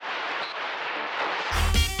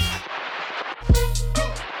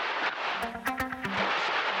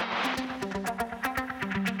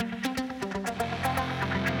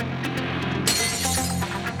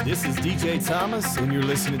This is DJ Thomas, and you're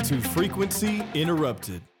listening to Frequency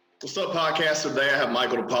Interrupted. What's up, podcast? Today I have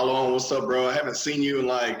Michael DePaulo on. What's up, bro? I haven't seen you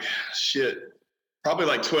in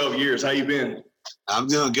probably 12 years. How you been? I'm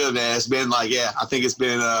doing good, man. It's been I think it's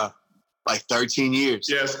been 13 years.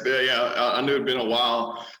 Yes, yeah. I knew it'd been a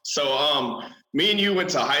while. So, me and you went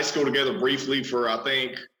to high school together briefly for, I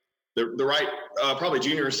think, probably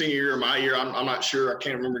junior or senior year of my year. I'm not sure. I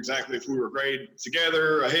can't remember exactly if we were grade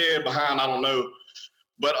together, ahead, behind. I don't know.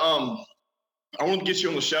 But I wanted to get you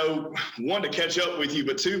on the show, one, to catch up with you,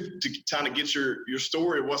 but two, to kind of get your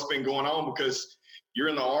story of what's been going on, because you're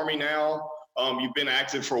in the Army now. You've been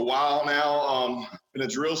active for a while now, been a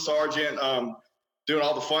drill sergeant, doing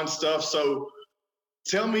all the fun stuff. So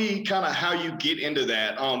tell me kind of how you get into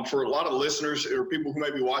that. For a lot of listeners or people who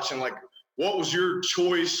may be watching, what was your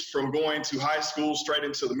choice from going to high school straight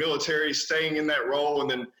into the military, staying in that role,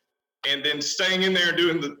 and then staying in there and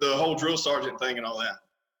doing the whole drill sergeant thing and all that?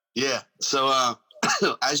 Yeah. So,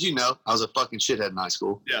 as you know, I was a fucking shithead in high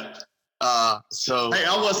school. Yeah. Hey,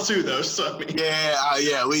 I was too, though. So we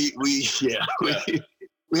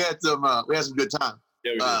had some good time.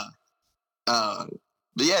 Yeah, but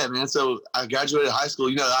yeah, man. So I graduated high school.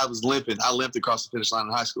 You know, I was limping. I limped across the finish line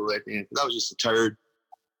in high school at the end because I was just a turd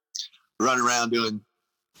running around doing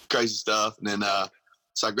crazy stuff. And then,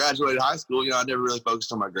 so I graduated high school. You know, I never really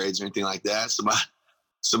focused on my grades or anything like that.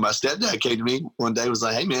 So my stepdad came to me one day, was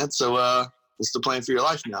like, "Hey, man, so what's the plan for your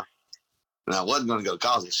life now?" And I wasn't going to go to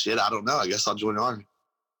college. Shit, I don't know. I guess I'll join the Army.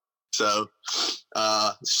 So,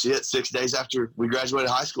 6 days after we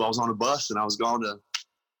graduated high school, I was on a bus and I was going to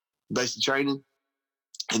basic training.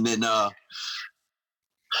 And then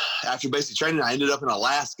after basic training, I ended up in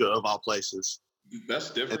Alaska, of all places.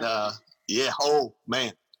 That's different. And, yeah. Oh,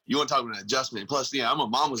 man. You want to talk about an adjustment. Plus, yeah, I'm a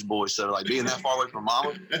mama's boy. So, being that far away from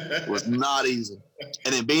mama was not easy.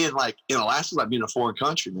 And then being, in Alaska, being a foreign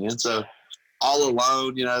country, man. So, all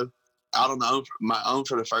alone, you know, out on my own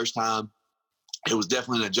for the first time. It was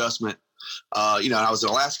definitely an adjustment. You know, and I was in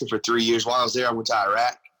Alaska for 3 years. While I was there, I went to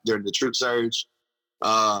Iraq during the troop surge.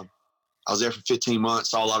 I was there for 15 months,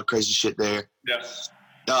 saw a lot of crazy shit there. Yes.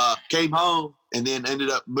 Came home and then ended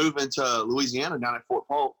up moving to Louisiana down at Fort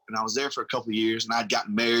Polk. And I was there for a couple of years, and I'd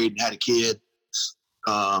gotten married and had a kid.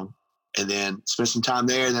 And then spent some time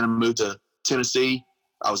there. And then I moved to Tennessee.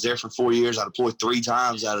 I was there for 4 years. I deployed 3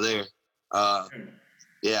 times out of there.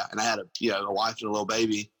 Yeah, and I had a wife and a little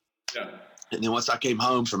baby. Yeah. And then once I came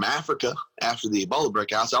home from Africa after the Ebola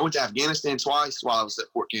breakout, so I went to Afghanistan twice while I was at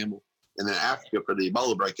Fort Campbell, and then Africa for the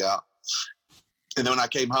Ebola breakout. And then when I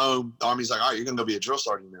came home, the Army's like, "All right, you're going to go be a drill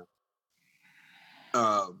sergeant now."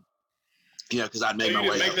 You know, because I'd made my way.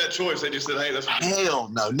 You didn't make that choice. They just said, "Hey, that's what you Hell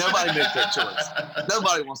no, nobody makes that choice.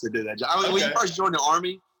 Nobody wants to do that job. I mean, when you first join the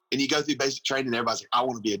Army and you go through basic training, everybody's like, "I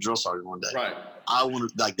want to be a drill sergeant one day." Right. I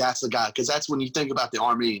want to, that's the guy, because that's when you think about the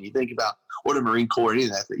Army and you think about, or the Marine Corps, any of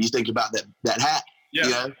that, you think about that hat, yeah. You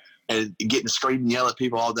know, and getting to scream and yell at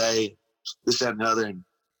people all day, this, that, and the other.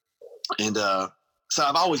 And so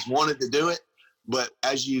I've always wanted to do it, but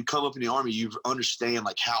as you come up in the Army, you understand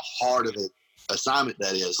how hard of an assignment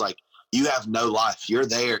that is. You have no life. You're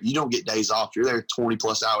there. You don't get days off. You're there 20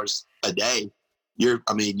 plus hours a day. You're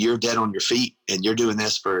dead on your feet, and you're doing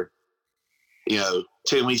this for,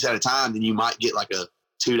 10 weeks at a time. Then you might get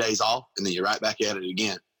 2 days off, and then you're right back at it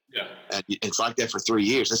again. Yeah. And it's like that for 3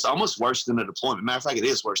 years. It's almost worse than a deployment. Matter of fact, it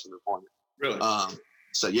is worse than a deployment. Really?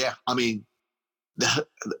 So yeah, I mean,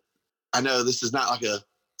 I know this is not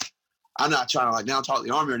I'm not trying to now talk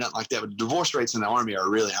the Army or nothing like that, but the divorce rates in the Army are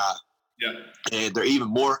really high. Yeah. And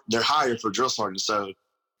they're higher for drill sergeants. So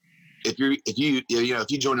if you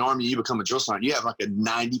join the Army and you become a drill sergeant, you have a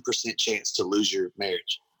 90% chance to lose your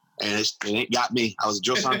marriage. And it got me. I was a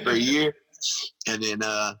drill sergeant for a year, and then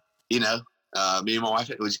me and my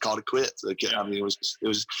wife, we just called it quits. I mean, it was,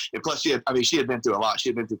 and plus she had been through a lot. She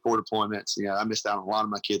had been through 4 deployments. I missed out on a lot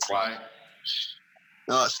of my kids' life.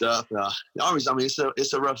 All that stuff. The Army's,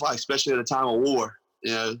 it's a rough life, especially at a time of war,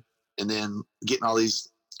 and then getting all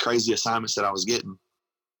these crazy assignments that I was getting.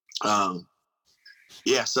 Being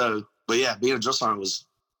a drill sergeant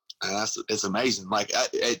it's amazing.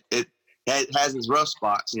 It has its rough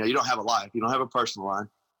spots. You don't have a life. You don't have a personal life.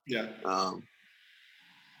 Yeah.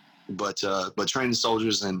 But training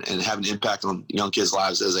soldiers and having an impact on young kids'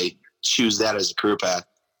 lives as they choose that as a career path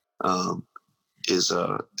is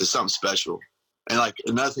something special. And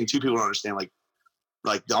another thing too, people don't understand,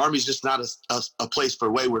 the Army's just not a place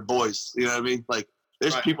for wayward boys. You know what I mean?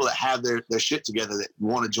 There's right. people that have their shit together that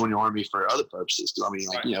want to join the Army for other purposes. Right.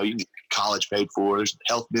 You can get college paid for. There's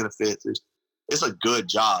health benefits. It's a good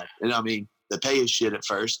job. And the pay is shit at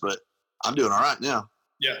first, but I'm doing all right now.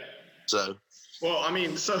 Yeah. So Well, I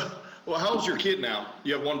mean, how old's your kid now?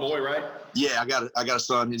 You have one boy, right? Yeah, I got a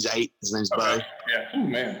son. He's 8. His name's Bo. Yeah. Oh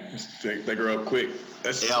man, they grow up quick.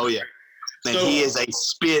 Oh yeah. And he is a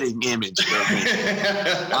spitting image of me.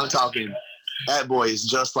 I'm talking. That boy is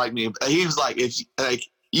just like me. He was like,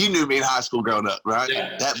 you knew me in high school growing up, right?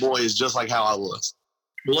 Yeah. That boy is just like how I was.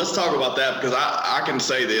 Well, let's talk about that because I can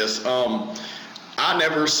say this. I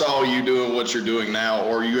never saw you doing what you're doing now,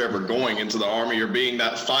 or you ever going into the Army, or being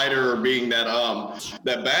that fighter, or being that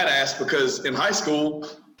badass. Because in high school,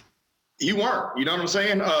 you weren't. You know what I'm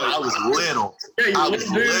saying? I was little. Yeah, you were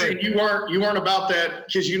little dude, and you weren't about that.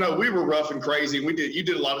 Because we were rough and crazy. And you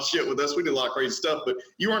did a lot of shit with us. We did a lot of crazy stuff, but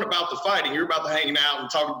you weren't about the fighting. You were about the hanging out and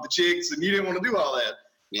talking to the chicks, and you didn't want to do all that.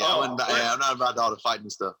 Yeah, I'm not about all the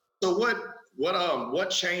fighting stuff. So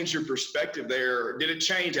what changed your perspective there? Did it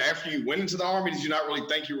change after you went into the Army? Did you not really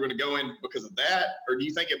think you were going to go in because of that? Or do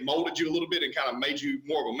you think it molded you a little bit and kind of made you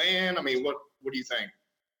more of a man? I mean, what do you think?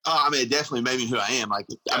 Oh, I mean, it definitely made me who I am. Like,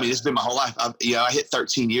 I mean, it's been my whole life. I hit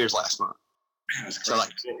 13 years last month. Man, that's so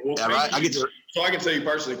crazy. Right? So I can tell you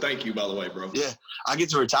personally, thank you, by the way, bro. Yeah, I get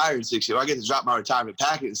to retire in 6 years. I get to drop my retirement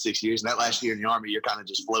packet in 6 years, and that last year in the Army, you're kind of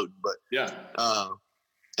just floating. But yeah.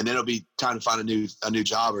 And then it'll be time to find a new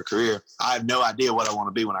job or career. I have no idea what I want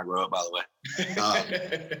to be when I grow up, by the way.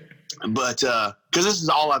 But because this is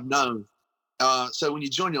all I've known. So when you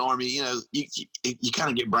join the Army, you kind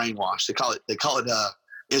of get brainwashed. They call it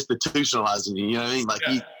institutionalizing you. You know what I mean? Like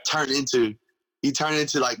you turn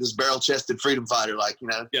into like this barrel-chested freedom fighter. Like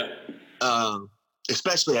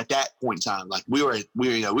especially at that point in time. Like we were at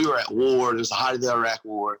war. There was the height of the Iraq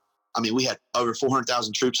War. I mean, we had over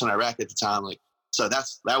 400,000 troops in Iraq at the time. Like. So that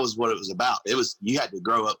was what it was about. You had to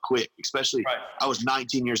grow up quick, especially I was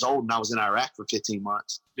 19 years old and I was in Iraq for 15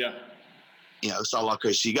 months. Yeah. It's all like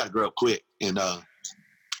crazy. So you got to grow up quick. And I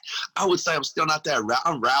would say I'm still not that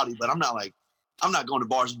I'm rowdy, but I'm not going to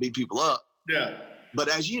bars and beat people up. Yeah. But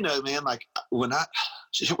as you know, man, like when I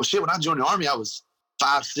joined the Army, I was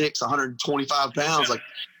 5'6", 125 pounds. Like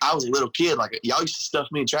I was a little kid. Like y'all used to stuff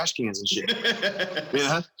me in trash cans and shit.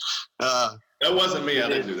 That wasn't me. I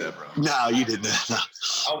didn't do that, bro. No, you didn't. No.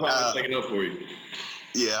 I was probably taking up for you.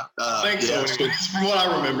 Yeah. I think so. From what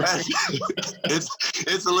I remember.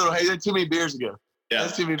 it's a little, hey, that's too many beers ago. Yeah.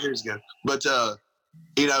 That's too many beers ago. But, and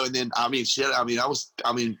then,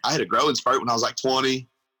 I had a growing spurt when I was like 20.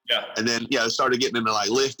 Yeah. And then, started getting into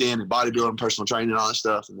like lifting and bodybuilding, personal training and all that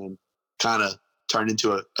stuff. And then kind of turned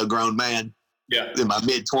into a grown man in my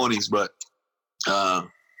mid-20s. But,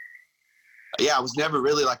 I was never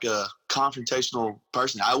really like a confrontational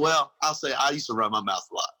person. I'll say I used to run my mouth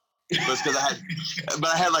a lot. That's because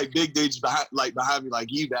I had like big dudes behind me, like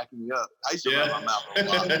you backing me up. I used to run my mouth a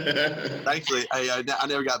lot. Thankfully, I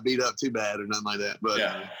never got beat up too bad or nothing like that.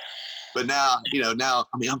 But now,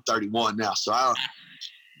 I mean, I'm 31 now, so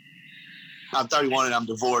I'm 31 and I'm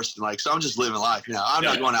divorced, and so I'm just living life now. I'm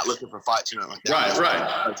not going out looking for fights or nothing like that.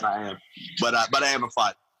 Right. That's I am, but I am a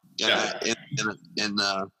fighter. And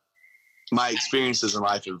my experiences in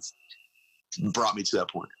life have brought me to that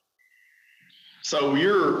point. So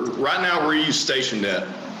right now, where are you stationed at?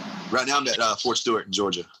 Right now I'm at Fort Stewart in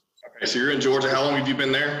Georgia. Okay, so you're in Georgia. How long have you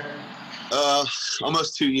been there?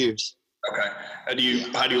 Almost 2 years. Okay. How do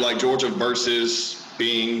you like Georgia versus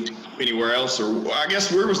being anywhere else? Or I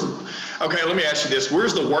guess okay, let me ask you this.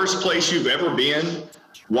 Where's the worst place you've ever been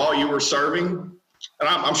while you were serving? And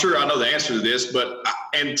I'm sure I know the answer to this,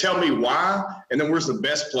 and tell me why, and then where's the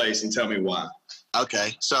best place and tell me why.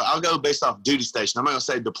 Okay, so I'll go based off duty station. I'm not going to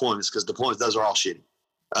say deployments because deployments, those are all shitty.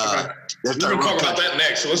 Okay. We're going to talk about that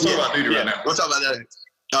next, so let's talk about duty right now. We'll talk about that next.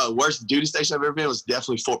 Worst duty station I've ever been was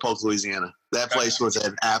definitely Fort Polk, Louisiana. That place was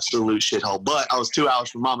an absolute shithole, but I was 2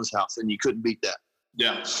 hours from Mama's house, and you couldn't beat that.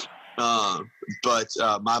 Yeah. But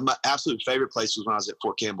my absolute favorite place was when I was at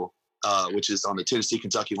Fort Campbell. Which is on the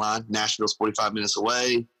Tennessee-Kentucky line. Nashville's 45 minutes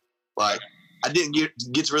away. Like, I didn't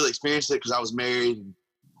get to really experience it because I was married and,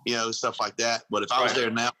 stuff like that. But if I was there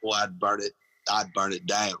now, I'd burn it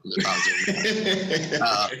down if I was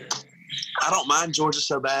there. I don't mind Georgia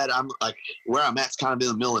so bad. I'm like, where I'm at's kind of in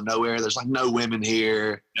the middle of nowhere. There's like no women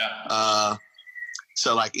here. Yeah.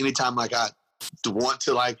 So like anytime like I want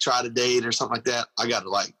to like try to date or something like that, I gotta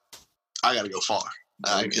go far.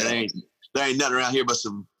 There ain't nothing around here but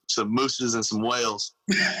some mooses and some whales.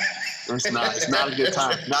 It's not a good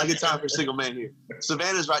time. Not a good time for a single man here.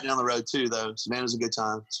 Savannah's right down the road too, though. Savannah's a good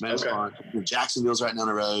time. Savannah's fun. Jacksonville's right down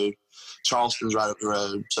the road. Charleston's right up the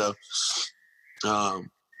road. So,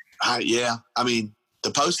 I mean,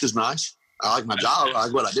 the post is nice. I like my job. I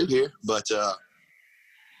like what I do here, but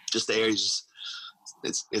just the area's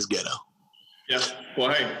it's ghetto. Yeah. Well,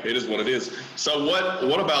 hey, it is what it is. So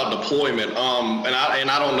what about deployment? And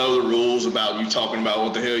I don't know the rules about you talking about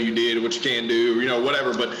what the hell you did, what you can't do,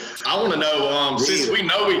 whatever. But I want to know, since we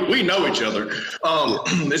know each other.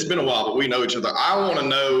 It's been a while, but we know each other. I want to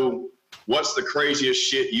know what's the craziest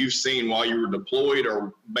shit you've seen while you were deployed,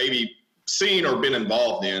 or maybe seen or been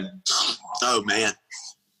involved in. Oh man.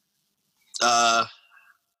 I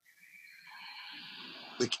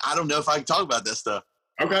don't know if I can talk about that stuff.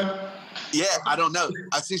 Okay. Yeah, I don't know.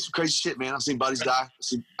 I've seen some crazy shit, man. I've seen buddies die.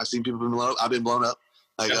 I've seen people been blown up. I've been blown up.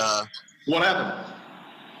 Like, what happened?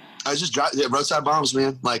 I was just driving roadside bombs,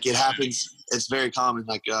 man. Like, it happens. It's very common.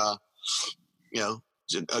 Like, going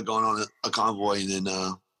on a convoy and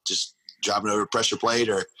then just driving over a pressure plate,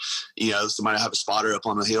 or somebody have a spotter up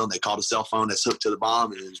on the hill and they called a cell phone that's hooked to the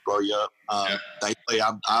bomb and it just blow you up. Thankfully,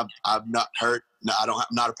 I'm not hurt. No, I'm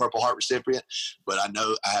not a Purple Heart recipient, but I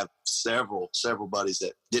know I have several buddies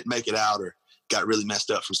that didn't make it out or got really messed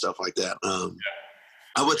up from stuff like that.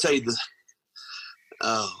 I would tell you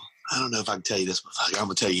I don't know if I can tell you this, but I'm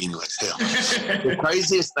gonna tell you anyways. Hell, the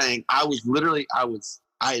craziest thing, I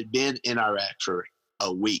had been in Iraq for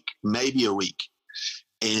a week, maybe a week,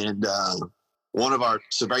 and one of our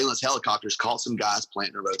surveillance helicopters caught some guys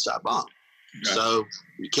planting a roadside bomb. Okay. So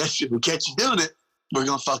we catch you doing it, we're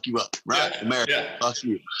gonna fuck you up, right? Yeah, America, fuck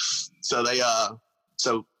you. So they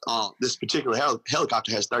this particular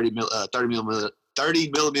helicopter has 30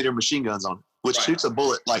 millimeter machine guns on it, which shoots a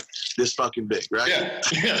bullet like this fucking big, right? Yeah.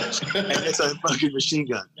 And it's a fucking machine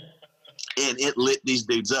gun, and it lit these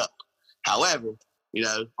dudes up. However,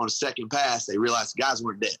 on a second pass, they realized the guys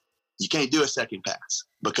weren't dead. You can't do a second pass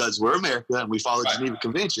because we're America and we follow the Geneva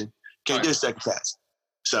Convention. Can't do a second pass.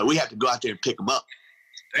 So we had to go out there and pick them up.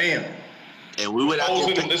 Damn. And we went out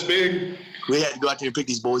there. This big. We had to go out there and pick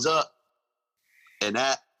these boys up. And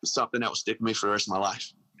that was something that will stick with me for the rest of my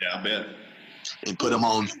life. Yeah, I bet. And put them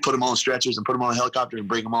on stretchers and put them on a helicopter and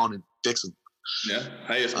bring them on and fix them. Yeah.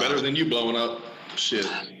 Hey, it's better than you blowing up. Shit.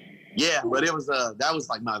 Yeah, but it was that was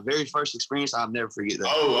like my very first experience. I'll never forget that.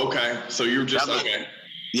 Oh, okay. So you were just okay.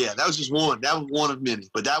 Yeah, that was just one. That was one of many.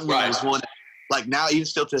 But that one was one. Like now, even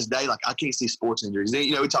still to this day, like I can't see sports injuries.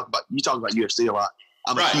 We talk about UFC a lot.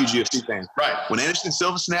 I'm a huge UFC fan. Right. When Anderson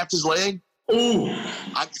Silva snapped his leg,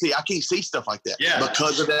 I can't see stuff like that. Yeah.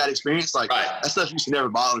 Because of that experience, like that stuff used to never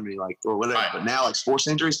bother me, like or whatever. Right. But now, like sports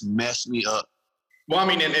injuries mess me up. Well, I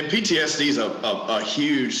mean, and PTSD is a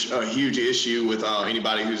huge issue with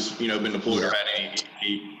anybody who's been deployed or had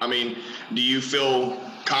any. I mean, do you feel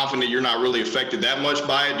confident you're not really affected that much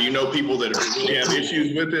by it? Do you know people that really have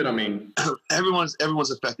issues with it? I mean, everyone's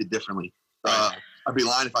affected differently. Right. I'd be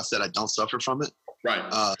lying if I said I don't suffer from it.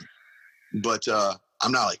 Right. But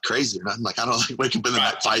I'm not like crazy or nothing. Like I don't like wake up in the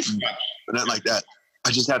night fighting or nothing like that.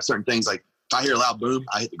 I just have certain things like if I hear a loud boom,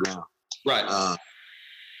 I hit the ground. Right.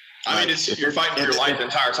 I mean, you're fighting for your life the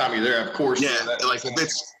entire time you're there, of course. Yeah,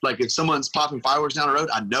 if someone's popping fireworks down the road,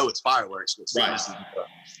 I know it's fireworks. Right.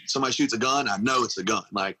 Somebody shoots a gun, I know it's a gun.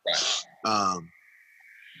 Like,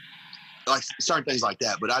 like certain things like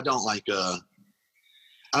that. But I don't I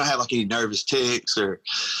don't have like any nervous tics or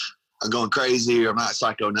I'm going crazy or I'm not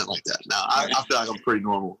psycho, nothing like that. No, I feel like I'm pretty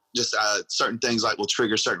normal. Just certain things like will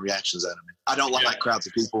trigger certain reactions out of me. I don't like crowds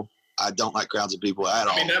of people. I don't like crowds of people at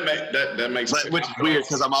all. I mean, that makes sense. Which is weird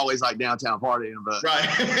because I'm always like downtown partying, but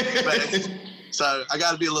so I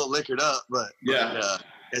got to be a little liquored up, but at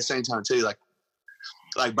the same time too,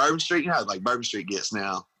 like Bourbon Street, like Bourbon Street gets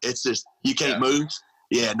now. It's just you can't move.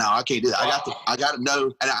 Yeah, no, I can't do that. I got to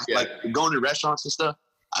know, and like going to restaurants and stuff.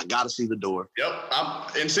 I got to see the door. Yep. I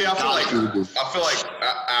feel like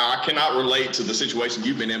I cannot relate to the situation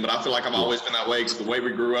you've been in, but I feel like I've always been that way because the way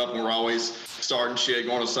we grew up and we're always starting shit,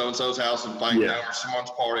 going to so-and-so's house and fighting over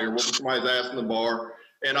someone's party or whooping somebody's ass in the bar.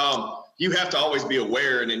 And you have to always be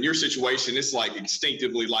aware. And in your situation, it's like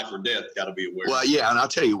instinctively life or death. Got to be aware. Well, yeah, and I'll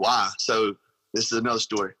tell you why. So this is another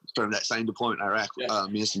story from that same deployment in Iraq. Yeah.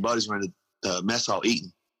 Me and some buddies were in the mess hall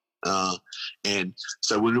eating. And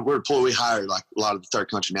so when we're deployed, we hire like a lot of the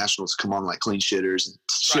third country nationals to come on like clean shitters and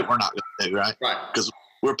shit we're not gonna do, right? Right. Because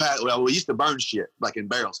we used to burn shit like in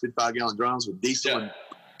barrels, 55-gallon drums with diesel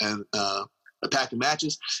and a pack of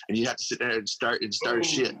matches, and you have to sit there and start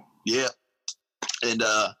shit. Yeah. And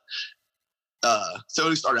so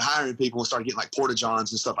we started hiring people and started getting like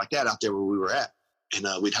porta-johns and stuff like that out there where we were at. And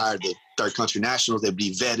we'd hire the third country nationals. They'd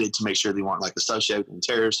be vetted to make sure they weren't like associated with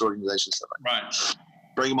terrorist organizations, stuff like that.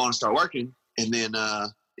 Bring them on and start working. And then,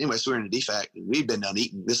 anyway, so we're in a DFAC and we've been done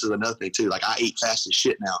eating. This is another thing too. Like I eat fast as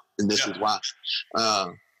shit now. And this is why.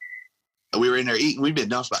 We were in there eating. We'd been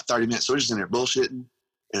done for about 30 minutes. So we're just in there bullshitting.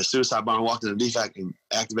 And a suicide bomber walked in the DFAC and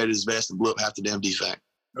activated his vest and blew up half the damn DFAC.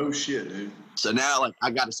 No shit, dude. So now, like, I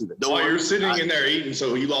got to see the door. While you're sitting in there eating,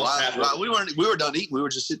 so you lost half. We were done eating. We were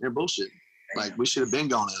just sitting there bullshitting. Like, we should have been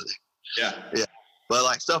gone out of there. Yeah. But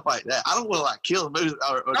like stuff like that, I don't want to like kill them.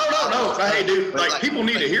 No. Hey, dude, like people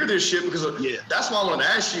need to hear this shit because that's why I wanted to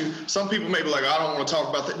ask you. Some people may be like, I don't want to talk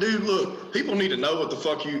about that. Dude, look, people need to know what the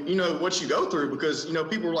fuck what you go through because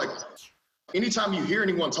people are like, anytime you hear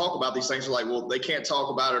anyone talk about these things, they're like, well, they can't talk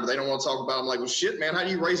about it or they don't want to talk about it. I'm like, well, shit, man, how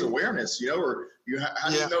do you raise awareness? Or how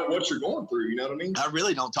do you know what you're going through? You know what I mean? I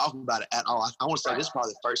really don't talk about it at all. I want to say this is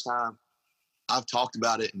probably the first time I've talked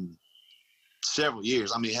about it in several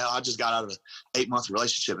years. I mean, hell, I just got out of an 8-month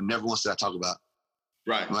relationship and never once did I talk about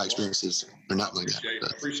my experiences or nothing like that. I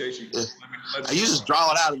appreciate you. Yeah. You just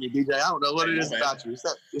draw it out of me, DJ. I don't know what it is about you. It's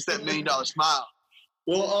that $1 million smile.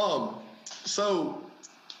 Well, so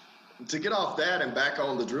to get off that and back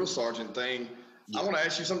on the drill sergeant thing, I want to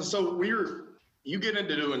ask you something. So you get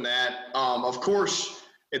into doing that. Of course,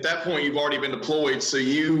 at that point, you've already been deployed. So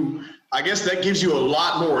I guess that gives you a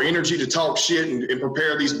lot more energy to talk shit and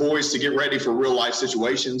prepare these boys to get ready for real life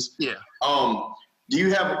situations. Yeah. Do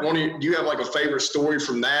you have like a favorite story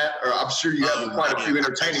from that? Or I'm sure you have quite a few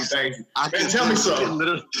entertaining things. Tell me something.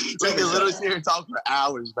 We can literally sit here and talk for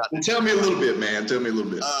hours about that. Tell me a little bit, man. Tell me a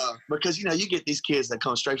little bit. Because you get these kids that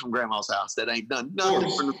come straight from grandma's house that ain't done nothing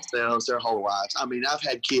for themselves their whole lives. I mean, I've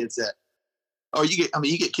had kids that,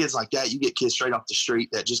 you get kids like that. You get kids straight off the street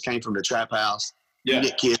that just came from the trap house. Yeah. You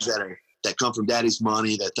get kids that come from daddy's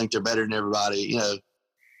money that think they're better than everybody.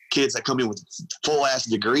 Kids that come in with full ass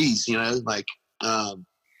degrees.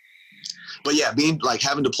 But yeah, being like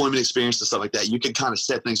having deployment experience and stuff like that, you can kind of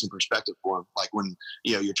set things in perspective for them. Like when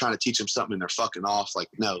you're trying to teach them something and they're fucking off. Like,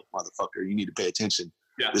 no, motherfucker, you need to pay attention.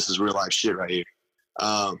 Yeah. This is real life shit right here.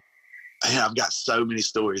 I've got so many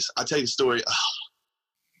stories. I'll tell you a story.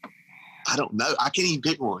 I don't know. I can't even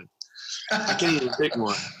pick one.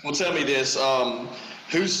 Well, tell me this.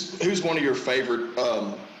 Who's one of your favorite,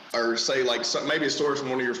 or say like maybe a story from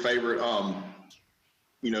one of your favorite,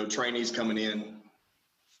 trainees coming in?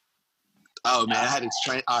 Oh man, I had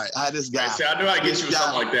this guy. See, I knew I'd get you with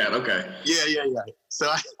something like that. Okay. Yeah.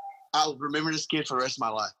 So I'll remember this kid for the rest of my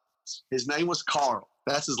life. His name was Carl.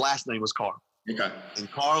 That's his last name was Carl. Okay.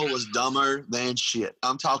 And Carl was dumber than shit.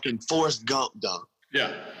 I'm talking Forrest Gump dumb.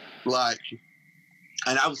 Yeah.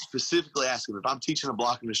 And I was specifically asking if I'm teaching a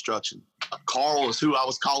block of instruction, Carl is who I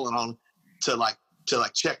was calling on to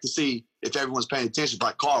check to see if everyone's paying attention.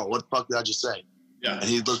 Like, Carl, what the fuck did I just say? Yeah. And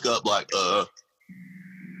he'd look up like, I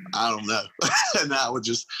don't know. And I would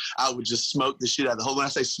just smoke the shit out of the whole. When I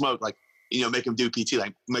say smoke, like, make them do PT,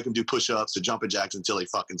 like make them do push-ups or jumping jacks until they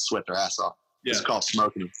fucking sweat their ass off. Yeah. It's called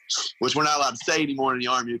smoking them, which we're not allowed to say anymore in the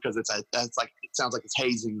Army because it sounds like it's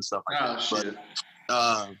hazing and stuff like that. Shit.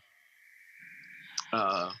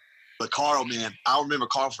 But Carl, man, I'll remember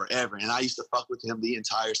Carl forever. And I used to fuck with him the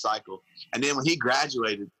entire cycle. And then when he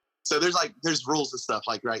graduated, so there's rules and stuff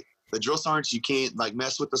like, right, the drill sergeants, you can't like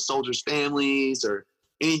mess with the soldiers' families or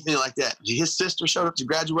anything like that. His sister showed up to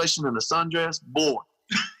graduation in a sundress. Boy.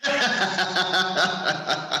 I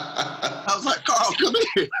was like, Carl, come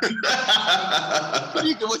here.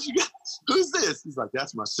 What you got? Who's this? He's like,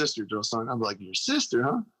 that's my sister, drill sergeant. I'm like, your sister,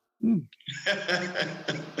 huh? I'm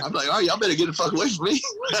like, all right, y'all better get the fuck away from me.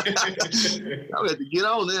 Y'all better get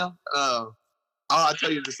on now. I'll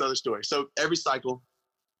tell you this other story. So every cycle,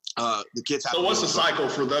 the kids have. So what's the cycle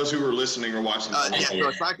for those who are listening or watching? So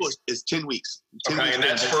a cycle is 10 weeks. 10 okay, weeks and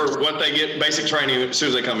that's for what they get basic training as soon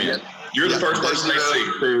as they come in. Yep. You're the first person they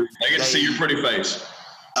see. They get to see your pretty face.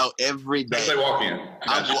 Oh, every day. As they walk in.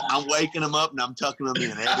 I'm waking them up and I'm tucking them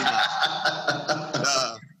in every night.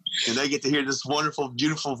 And they get to hear this wonderful,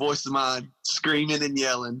 beautiful voice of mine screaming and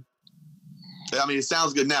yelling. I mean, it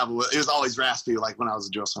sounds good now, but it was always raspy, like when I was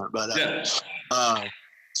a drill sergeant. But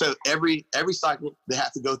so every cycle, they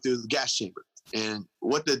have to go through the gas chamber. And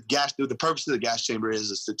what the purpose of the gas chamber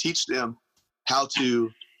is to teach them how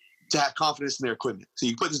to have confidence in their equipment. So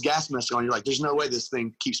you put this gas mask on, you're like, there's no way this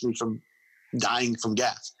thing keeps me from dying from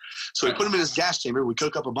gas. So we put them in this gas chamber. We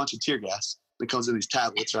cook up a bunch of tear gas. It comes in these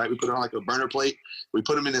tablets, right? We put it on like a burner plate. We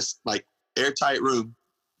put them in this like airtight room,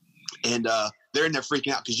 and they're in there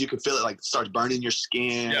freaking out because you can feel it, like it starts burning your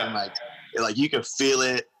skin. Yeah. Like you can feel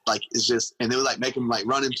it, like it's just. And they would like make them like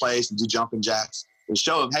run in place and do jumping jacks and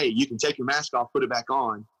show them, hey, you can take your mask off, put it back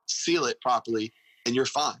on, seal it properly, and you're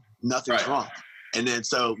fine. Nothing's wrong. And then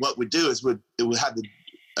so what we do is we'd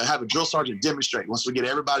have a drill sergeant demonstrate. Once we get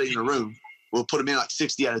everybody in the room, we'll put them in like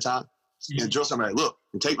 60 at a time. And the drill sergeant, look,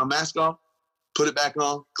 you take my mask off, put it back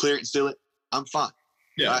on, clear it and seal it. I'm fine.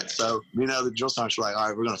 Yeah. Right? So, the drill sergeants were like, all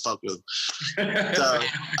right, we're going to fuck with them. So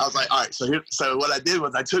I was like, all right. So what I did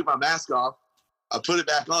was I took my mask off I put it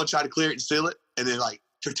back on, tried to clear it and seal it, and then like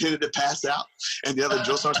pretended to pass out. And the other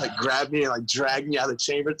drill sergeants like grabbed me and like dragged me out of the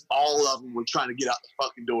chamber. All of them were trying to get out the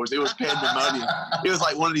fucking doors. It was pandemonium. It was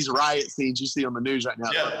like one of these riot scenes you see on the news right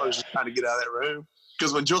now. Yeah. I was just trying to get out of that room.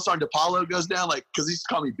 Because when Drill Sergeant Apollo goes down, like, because he used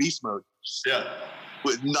to call me Beast Mode. Yeah.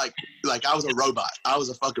 With like I was a robot. I was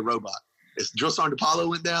a fucking robot. If Drill Sergeant Apollo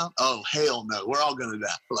went down, oh hell no, we're all gonna die.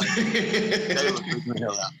 Like, they were freaking the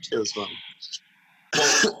hell out. It was funny.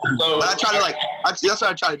 So, but I try to that's what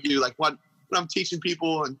I try to do. Like when I'm teaching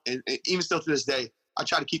people, and even still to this day, I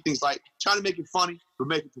try to keep things like try to make it funny, but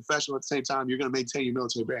make it professional at the same time. You're gonna maintain your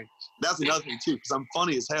military brand. That's another thing too, because I'm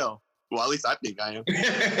funny as hell. Well, at least I think I am.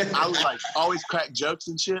 I would like always crack jokes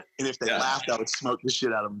and shit, and if they laughed, I would smoke the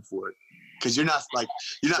shit out of them for it. Because you're not supposed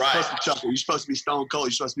to chuckle. You're supposed to be stone cold.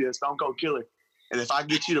 You're supposed to be a stone cold killer. And if I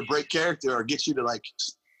get you to break character or get you to like,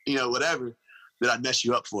 whatever, then I'd mess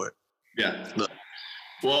you up for it. Yeah. Look.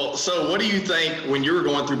 Well, so what do you think when you were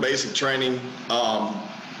going through basic training?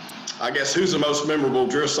 I guess who's the most memorable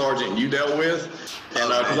drill sergeant you dealt with? And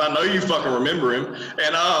because I know you fucking remember him.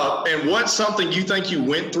 And what's something you think you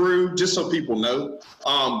went through, just so people know,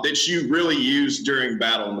 that you really used during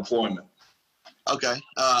battle and deployment? Okay.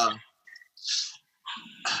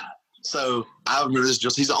 So I remember this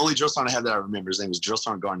drill. He's the only drill sergeant I have that I remember. His name was Drill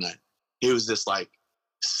Sergeant Garnett. He was this like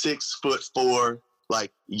 6'4",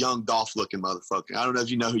 like Young Dolph looking motherfucker. I don't know if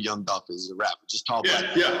you know who Young Dolph is, a rapper, just tall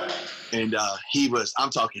black. Yeah. And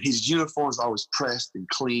his uniforms always pressed and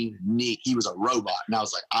clean, neat. He was a robot. And I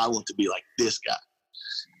was like, I want to be like this guy.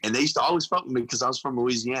 And they used to always fuck with me because I was from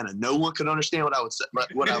Louisiana. No one could understand what I would say.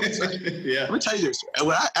 Yeah. Let me tell you this.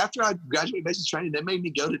 After I graduated basic training, they made me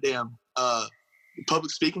go to damn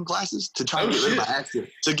public speaking classes to try to get rid of my accent.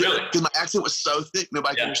 Because my accent was so thick,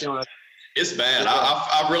 nobody could understand what I. It's bad.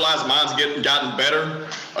 I realized mine's gotten better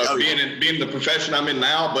being the profession I'm in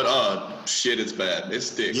now, but shit, it's bad.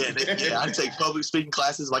 It's thick. Yeah, I take public speaking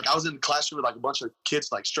classes. Like I was in the classroom with like a bunch of kids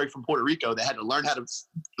like straight from Puerto Rico. They had to learn how to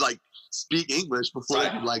like speak English before they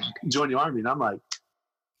could like join the army. And I'm like,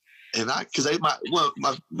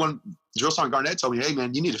 one Drill Sergeant Garnett told me, hey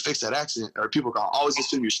man, you need to fix that accent or people can always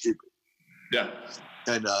assume you're stupid. Yeah.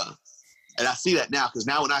 And I see that now because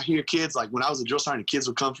now when I hear kids, like when I was a drill sergeant, kids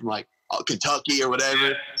would come from like Kentucky or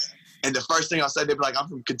whatever. And the first thing I said, they'd be like, I'm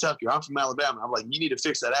from Kentucky or I'm from Alabama. I'm like, you need to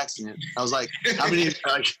fix that accent. I was like, how many, and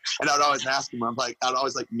I'd always ask them, I'd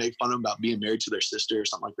always like make fun of them about being married to their sister or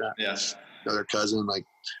something like that. Yeah. Or their cousin. Like,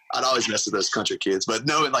 I'd always mess with those country kids. But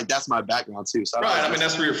no, like that's my background too. So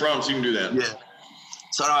that's where you're from, so you can do that. Yeah.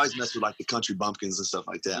 So I'd always mess with like the country bumpkins and stuff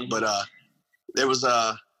like that. Mm-hmm. But there was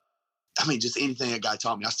just anything that guy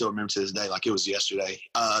taught me, I still remember to this day, like it was yesterday.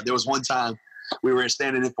 There was one time we were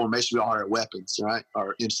standing in formation, we all had our weapons, right?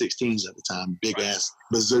 Our M16s at the time, big ass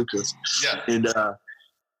bazookas. Yeah. And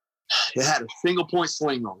it had a single point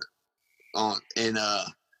sling on it. And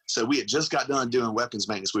so we had just got done doing weapons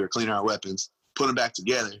maintenance. We were cleaning our weapons, putting them back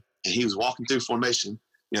together. And he was walking through formation.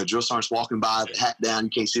 Drill sergeants walking by, the hat down, you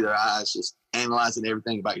can't see their eyes, just analyzing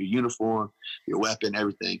everything about your uniform, your weapon,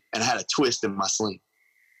 everything. And I had a twist in my sling.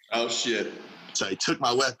 Oh, shit. So he took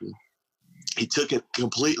my weapon. He took it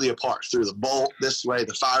completely apart, threw the bolt this way,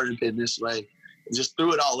 the firing pin this way, and just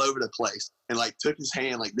threw it all over the place. And like took his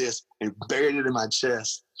hand like this and buried it in my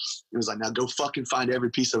chest. He was like, now go fucking find every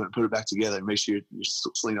piece of it and put it back together and make sure your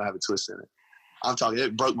sling don't have a twist in it. I'm talking,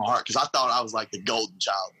 it broke my heart because I thought I was like the golden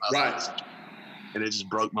child. Right. And it just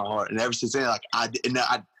broke my heart. And ever since then, like I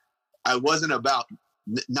wasn't about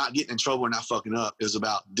not getting in trouble or not fucking up. It was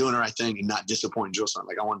about doing the right thing and not disappointing Drill Sergeant.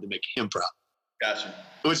 Like I wanted to make him proud. Gotcha.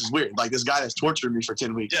 Which is weird. Like this guy that's tortured me for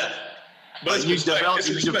 10 weeks. Yeah. But you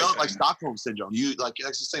develop like Stockholm syndrome. You like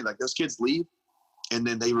that's the same. Like those kids leave and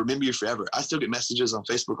then they remember you forever. I still get messages on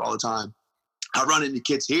Facebook all the time. I run into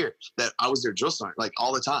kids here that I was their drill sergeant like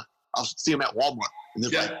all the time. I'll see them at Walmart and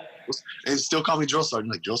they're like, and still call me drill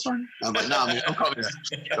sergeant. Like drill sergeant? I'm like, nah, man, don't call me that.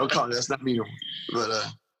 Don't call me that. That's not me.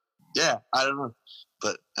 But yeah, I don't know.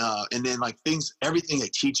 But and then like everything they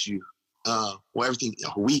teach you, everything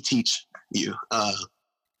we teach you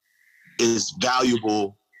is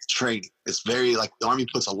valuable training. It's very like the Army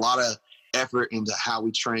puts a lot of effort into how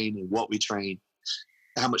we train and what we train,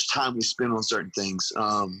 and how much time we spend on certain things.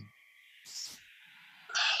 I'll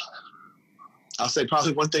say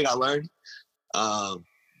probably one thing I learned that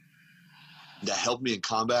helped me in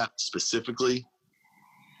combat specifically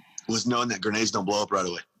was knowing that grenades don't blow up right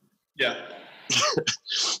away. Yeah.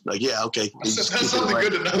 Like, yeah, okay. That's something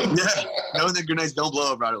good to know. Yeah, knowing that grenades don't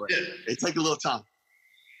blow up right away. Yeah. It take a little time.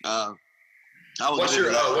 What's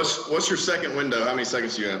your second window? How many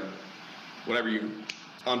seconds you have? Whenever you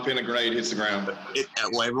unpin a grenade, hits the ground.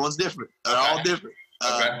 Well, everyone's different. They're all different.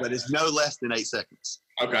 Okay. But it's no less than 8 seconds.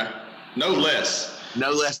 Okay. No less.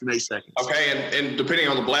 No less than 8 seconds. Okay, and depending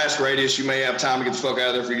on the blast radius, you may have time to get the fuck out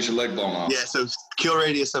of there if you get your leg blown off. Yeah, so kill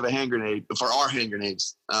radius of a hand grenade for our hand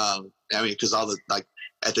grenades. I mean, because all the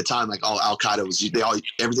at the time, all Al Qaeda was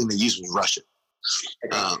everything they used was Russian.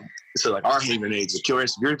 Okay. So our hand grenades, the kill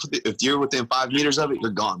radius. If you're within 5 meters of it,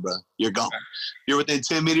 you're gone, bro. You're gone. Okay. You're within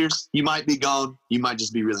 10 meters, you might be gone. You might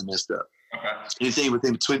just be really messed up. Okay. Anything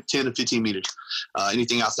within 10 to 15 meters,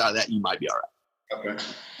 anything outside of that, you might be all right. Okay.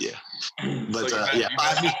 Yeah. But So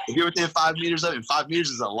if you're within 5 meters of it, and 5 meters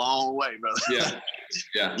is a long way, brother. Yeah.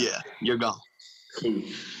 Yeah. Yeah, you're gone. Cool.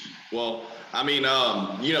 Well, I mean,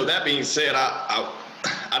 that being said,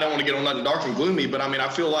 I don't want to get on nothing dark and gloomy, but I mean, I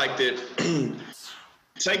feel like that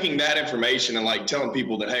taking that information and telling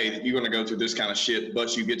people that, hey, you're going to go through this kind of shit,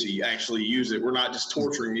 but you get to actually use it. We're not just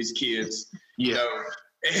torturing these kids, Yeah.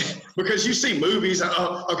 Because you see movies.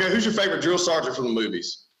 Okay, who's your favorite drill sergeant from the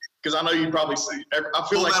movies? Because I know you probably see. I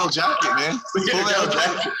feel Full like Metal Jacket, man. Full Metal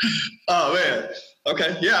Jacket. Oh man.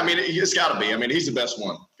 Okay. Yeah. I mean, it's got to be. I mean, he's the best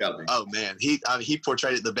one. Got to be. Oh man, he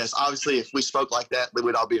portrayed it the best. Obviously, if we spoke like that, we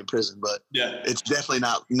would all be in prison. But Yeah. it's definitely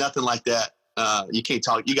nothing like that. You can't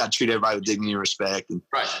talk. You got to treat everybody with dignity and respect. And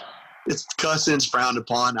Right. it's cussing's frowned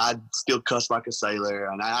upon. I still cuss like a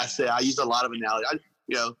sailor, and I use a lot of analogy.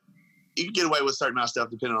 You can get away with a certain amount of stuff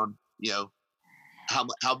depending on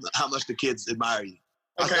how much the kids admire you.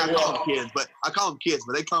 Okay. I call them kids,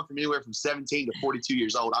 but they come from anywhere from 17 to 42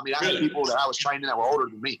 years old. I mean, I had Really? people that I was training that were older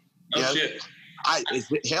than me. You know? Shit. At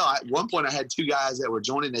one point I had 2 guys that were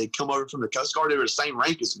joining. They'd come over from the Coast Guard. They were the same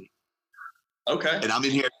rank as me. Okay. And I'm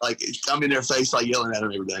in here, I'm in their face, yelling at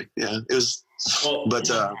them every day. Yeah, it was, Well, but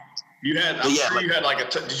you had. I'm sure you had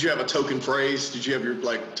did you have a token phrase? Did you have your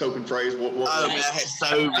token phrase? What oh man, I had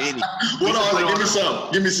so many. What are they? Give me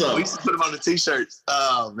some. Give me some. We used to put them on the t-shirts.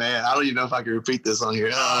 Oh man, I don't even know if I can repeat this on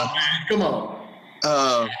here. Come on.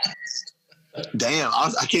 Damn,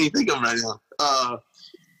 I can't even think of them right now.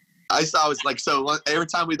 Every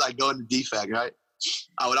time we'd go into DFAC, right?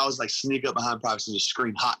 I would always sneak up behind privates and just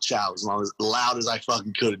scream hot chow as loud as I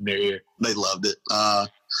fucking could in their ear. They loved it.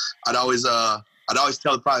 I'd always tell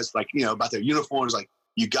the privates about their uniforms,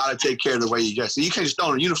 you gotta take care of the way you dress. So you can't just throw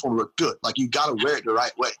on a uniform to look good. You gotta wear it the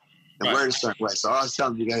right way and wear it a certain way. So I always tell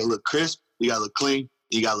them you gotta look crisp, you gotta look clean,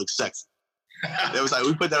 you gotta look sexy. It was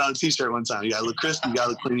we put that on a t-shirt one time. You gotta look crisp, you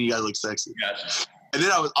gotta look clean, you gotta look sexy. Gotcha. And then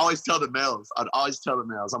I would always tell the males. I'm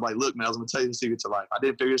like, look, males, I'm going to tell you the secret to life. I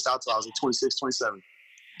didn't figure this out until I was 26, 27.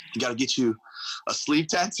 You got to get you a sleeve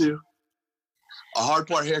tattoo, a hard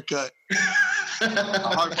part haircut,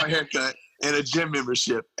 and a gym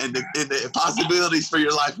membership. And the possibilities for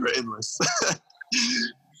your life are endless.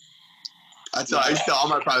 I used to tell all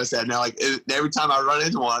my privates that now. Every time I run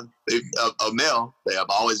into one, a male, they have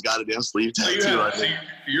always got a damn sleeve tattoo. So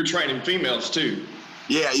you're training females too.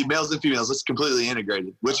 Yeah, males and females. It's completely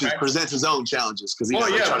integrated, which presents its own challenges. Of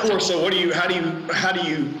course. So how do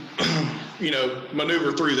you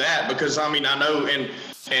maneuver through that? Because I mean, I know, and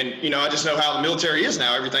I just know how the military is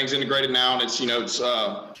now. Everything's integrated now, and it's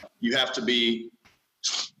you have to be,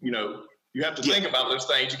 you have to think about those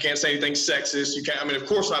things. You can't say anything sexist. You can't. I mean, of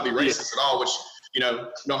course, not be racist at all. Which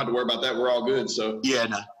don't have to worry about that. We're all good. So yeah,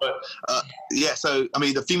 no. But So I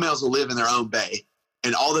mean, the females will live in their own bay.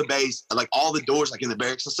 And all the bays, all the doors, in the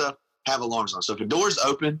barracks and stuff, have alarms on. So if the door's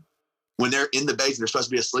open when they're in the base and they're supposed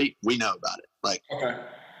to be asleep, we know about it. Okay.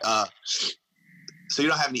 So you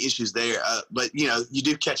don't have any issues there. But you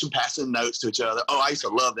do catch them passing notes to each other. Oh, I used to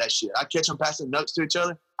love that shit. I'd catch them passing notes to each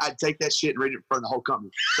other. I'd take that shit and read it in front of the whole company.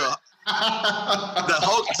 So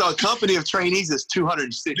so a company of trainees is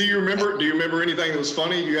 260. Do you remember anything that was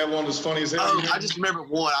funny? Do you have one that's funny as hell? Oh, I just remember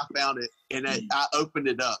one. I found it and I opened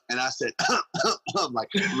it up and I said,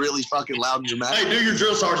 really fucking loud and dramatic. Hey, do your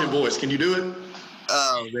drill sergeant voice. Can you do it?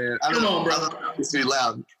 Oh man, Come on, bro. It's too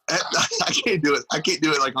loud. I can't do it. I can't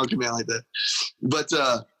do it on command like that. But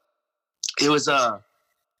it was. So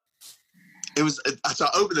I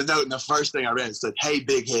opened the note and the first thing I read said, "Hey,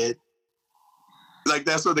 big head."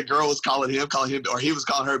 That's what the girl was calling him, or he was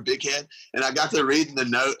calling her big head. And I got to reading the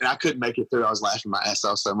note and I couldn't make it through. I was laughing my ass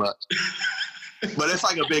off so much. But it's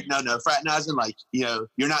a big no-no. Fraternizing, you're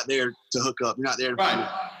not there to hook up. You're not there to find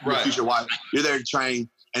your future wife. You're there to train.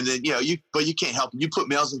 And then, but you can't help it. You put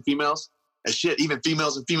males and females and shit, even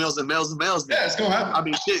females and females and males and males. Yeah, it's going to happen. I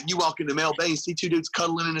mean, shit, you walk in the male bay and see 2 dudes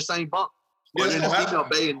cuddling in the same bunk. Or Yeah, in the female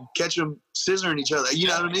bay and catch them scissoring each other. You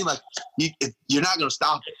know what I mean? You're not going to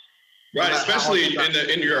stop it. Right, especially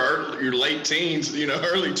in your late teens,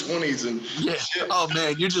 early 20s and shit. Oh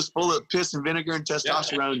man, you're just full of piss and vinegar and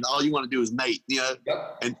testosterone, and all you want to do is mate, Yep.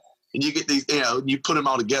 And And you get these, you put them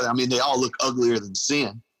all together. I mean, they all look uglier than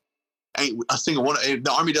sin. Ain't a single one.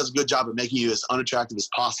 The Army does a good job of making you as unattractive as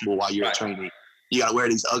possible while you're a trainee. You got to wear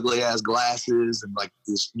these ugly ass glasses, and like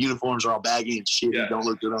these uniforms are all baggy and shit. Yeah. Don't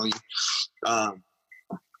look good on you.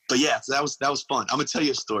 But yeah, so that was fun. I'm gonna tell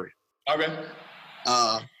you a story. Okay.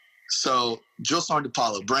 So drill sergeant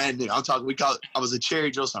Apollo, brand new. I was a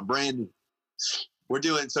cherry drill sergeant, brand new.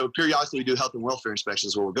 So periodically we do health and welfare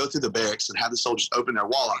inspections where we'll go through the barracks and have the soldiers open their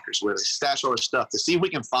wall lockers where they stash all their stuff to see if we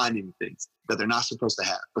can find anything that they're not supposed to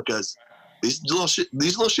have, because these little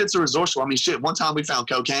shits are resourceful. I mean, shit, one time we found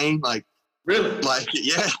cocaine, like, really? Like,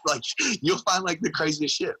 yeah, like you'll find like the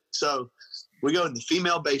craziest shit. So we go in the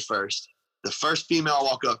female bay first. The first female I'll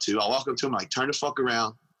walk up to them, like, turn the fuck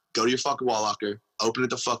around, go to your fucking wall locker, open it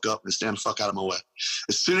the fuck up, and stand the fuck out of my way.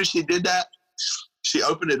 As soon as she did that, she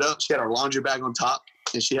opened it up. She had her laundry bag on top,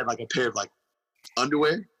 and she had like a pair of like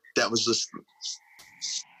underwear that was just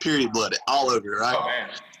period blood all over, right? Oh, man.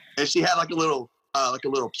 And she had like a little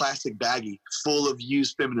plastic baggie full of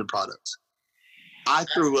used feminine products. I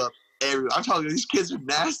threw up everywhere. I'm talking, these kids are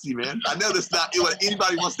nasty, man. I know that's not what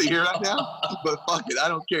anybody wants to hear right now, but fuck it, I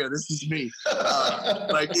don't care. This is me.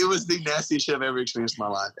 Like, it was the nastiest shit I've ever experienced in my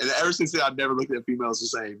life. And ever since then, I've never looked at females the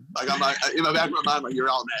same. Like, I'm like, in my back of my mind, like, you're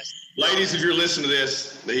all nasty. Ladies, if you're listening to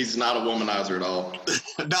this, he's not a womanizer at all.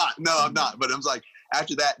 No, I'm not. But I was like,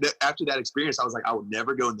 after that experience, I was like, I would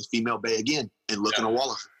never go in the female bay again and look in a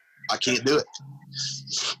wall. I can't do it.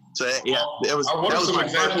 So yeah, that was my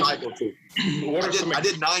first cycle too. I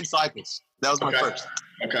did 9 cycles. That was my first.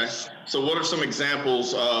 Okay. So what are some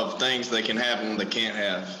examples of things they can have and they can't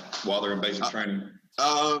have while they're in basic training?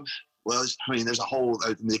 Well, I mean, there's a whole.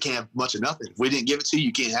 They can't have much of nothing. If we didn't give it to you,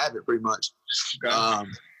 you can't have it. Pretty much. Okay.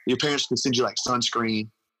 Your parents can send you like sunscreen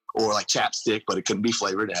or like chapstick, but it couldn't be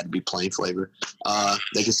flavored. It had to be plain flavor.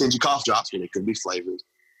 They can send you cough drops, but it couldn't be flavored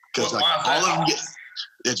because all of them get.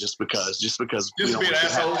 Yeah, just because we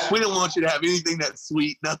don't want you to have anything that's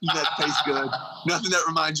sweet, nothing that tastes good, nothing that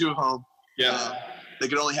reminds you of home. Yeah. They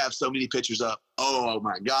could only have so many pictures up. Oh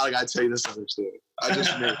my God, I gotta tell you this other story. I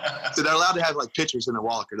just knew. So they're allowed to have like pictures in their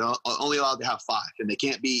wall locker. They're only allowed to have 5, and they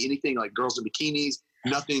can't be anything like girls in bikinis,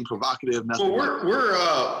 nothing provocative, nothing. Well,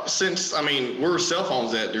 we're cell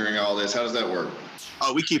phones during all this. How does that work?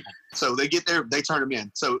 Oh, we keep them. So they get there, they turn them in.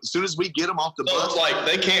 So as soon as we get them off the bus, it's like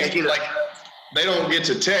they can't they don't get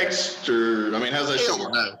to text, or how's that shit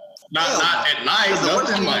work? No. Not at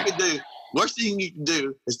night. Worst thing you can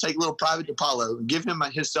do is take little private Apollo and give him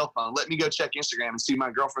his cell phone. Let me go check Instagram and see my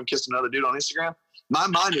girlfriend kiss another dude on Instagram. My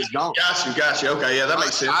mind is gone. Got you. Okay, yeah, that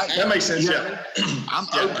makes sense. That makes sense. Yeah. I'm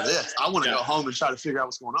over this. I want to go home and try to figure out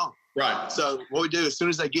what's going on. Right. So what we do, as soon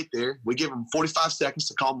as they get there, we give them 45 seconds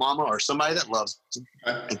to call mama or somebody that loves them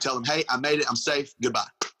and tell them, hey, I made it. I'm safe. Goodbye.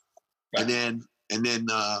 Right. And then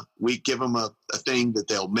we give them a thing that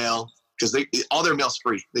they'll mail, because all their mail's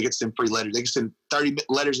free. They get to send free letters. They can send 30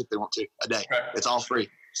 letters if they want to a day. Right. It's all free.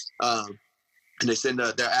 And they send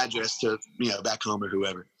their address to back home or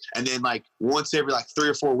whoever. And then like once every like 3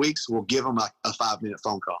 or 4 weeks, we'll give them like a 5-minute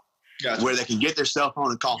phone call. Gotcha. Where they can get their cell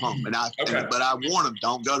phone and call home. But I warn them,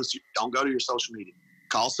 don't go to your social media.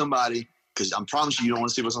 Call somebody, because I promise you don't want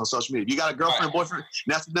to see what's on social media. If you got a girlfriend, boyfriend,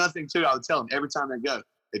 and that's another thing too. I would tell them every time they go,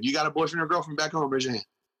 if you got a boyfriend or girlfriend back home, raise your hand.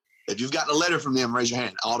 If you've gotten a letter from them, raise your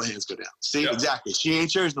hand. All the hands go down. See, exactly. She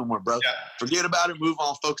ain't yours no more, bro. Yeah. Forget about it. Move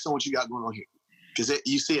on. Focus on what you got going on here, because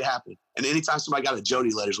you see it happen. And anytime somebody got a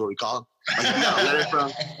Jody letter is what we call them. Like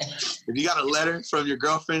if you got a letter from your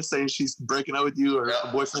girlfriend saying she's breaking up with you, or a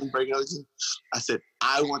boyfriend breaking up with you, I said,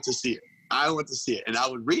 I want to see it. I want to see it. And I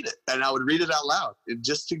would read it. And I would read it out loud. And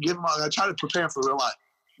just to give them, I try to prepare them for real life.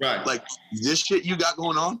 Right. Like, this shit you got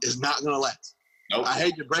going on is not going to last. Nope. I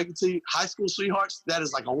hate to break it to you. High school sweethearts, that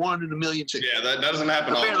is like a 1 in a million chance. Yeah, that doesn't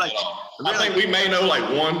happen all. I think we may know like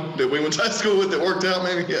one that we went to high school with that worked out,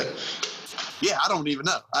 maybe. Yeah. Yeah, I don't even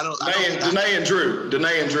know. Danae and Drew. They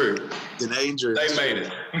made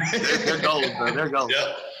it. They're golden, bro. They're golden.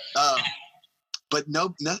 Yep. But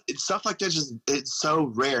no, stuff like that it's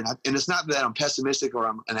so rare. And it's not that I'm pessimistic or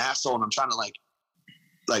I'm an asshole and I'm trying to like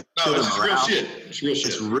kill them around. It's real shit.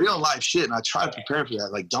 It's real life shit. And I try to prepare for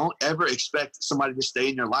that. Like, don't ever expect somebody to stay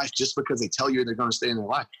in your life just because they tell you they're going to stay in their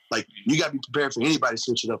life. Like, you got to be prepared for anybody to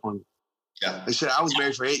switch it up on you. Yeah. They said I was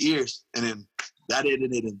married for 8 years, and then that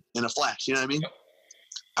ended it in a flash. You know what I mean? Yep.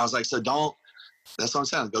 I was like, so don't. That's what I'm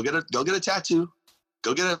saying. Go get a tattoo.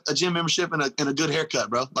 Go get a gym membership and a good haircut,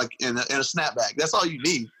 bro. Like in a snapback. That's all you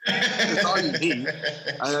need. That's all you need.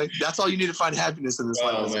 That's all you need to find happiness in this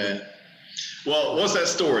life. Oh man. Well, what's that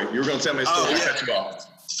story? You were gonna tell me a story.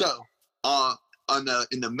 So, in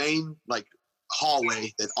the main like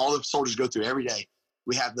hallway that all the soldiers go through every day,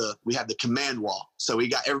 we have the command wall. So we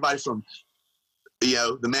got everybody from,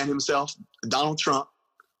 the man himself, Donald Trump,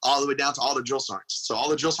 all the way down to all the drill sergeants. So all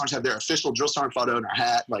the drill sergeants have their official drill sergeant photo in their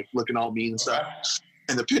hat, like looking all mean and stuff.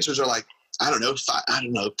 And the pictures are like, I don't know,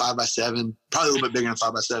 5x7, probably a little bit bigger than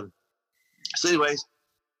 5x7. So anyways,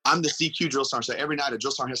 I'm the CQ drill sergeant. So every night a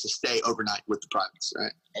drill sergeant has to stay overnight with the privates,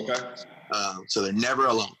 right? Okay. So they're never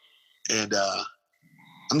alone. And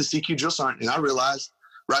I'm the CQ drill sergeant, and I realized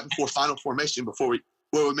right before final formation, before we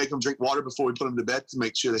make them drink water before we put them to bed to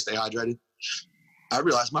make sure they stay hydrated, I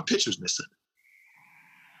realized my picture's missing.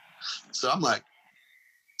 So I'm like,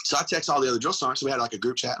 so I text all the other drill sergeants. So we had like a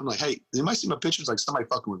group chat. I'm like, hey, does anybody see my pictures? Like somebody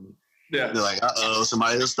fucking with me. Yeah. They're like, uh-oh,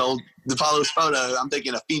 somebody else stole the followers' photo. I'm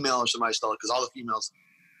thinking a female or somebody stole it because all the females,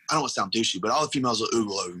 I don't want to sound douchey, but all the females will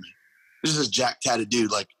oogle over me. There's this jack tatted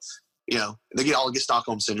dude, like, they get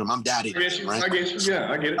Stockholm syndrome. I'm daddy, right? I get you.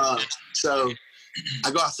 Yeah, I get it. So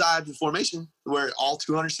I go outside the formation where all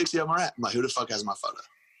 260 of them are at. I'm like, who the fuck has my photo?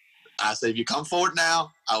 I said, if you come forward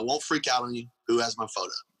now, I won't freak out on you. Who has my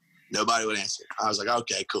photo? Nobody would answer. I was like,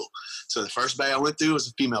 okay, cool. So the first bay I went through was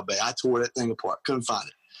a female bay. I tore that thing apart. Couldn't find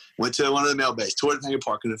it. Went to one of the male bays. Tore the thing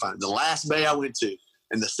apart. Couldn't find it. The last bay I went to,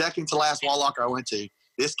 and the second to last wall locker I went to,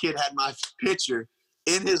 this kid had my picture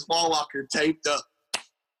in his wall locker taped up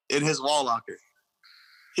in his wall locker.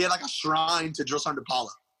 He had like a shrine to Drill Sergeant Apollo.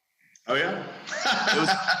 Oh, yeah? It was,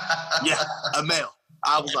 yeah, a male.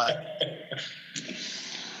 I was like,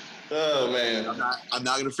 oh, man. I'm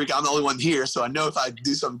not going to freak out. I'm the only one here, so I know if I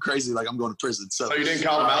do something crazy, like I'm going to prison. So you didn't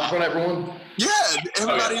call him out in front of everyone? Yeah,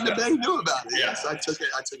 everybody in the bay knew about it. Yeah. So I took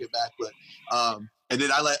it back, but and then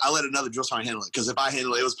I let another drill sergeant handle it because if I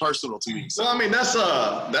handle it, it was personal to me. So. Well, I mean, that's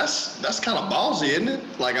kind of ballsy, isn't it?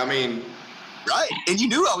 Like, I mean, right? And you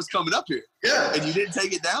knew I was coming up here. Yeah. And you didn't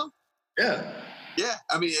take it down. Yeah. Yeah.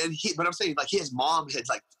 I mean, but I'm saying like his mom had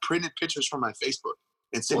like printed pictures from my Facebook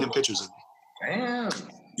and sent him pictures of me. Damn.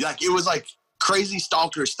 Like it was like crazy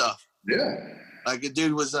stalker stuff. Yeah. Like the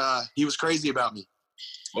dude was he was crazy about me.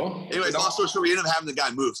 Well, anyways, long story short, we ended up having the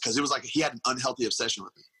guy move because it was like he had an unhealthy obsession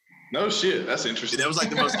with me. No shit, that's interesting. That was like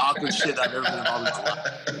the most awkward shit I've ever been involved in my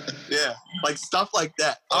life. Yeah, like stuff like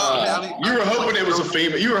that. You were hoping it was a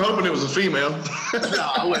female. You were hoping it was a female.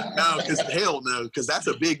 No, because that's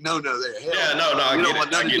a big no-no there. Hell, yeah, no, I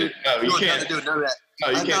get it. No, you can't do none of that.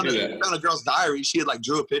 No, you can't do that. I found a girl's diary. She had like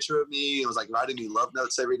drew a picture of me and was like writing me love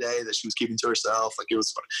notes every day that she was keeping to herself. Like it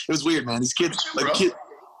was weird, man. These kids,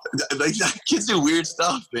 kids do weird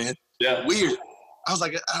stuff, man. Yeah, weird. I was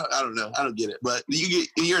like, I don't know. I don't get it. But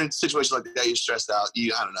you're in a situation like that, you're stressed out.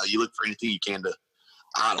 I don't know. You look for anything you can to,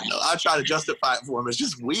 I don't know. I try to justify it for him. It's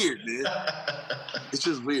just weird, man. It's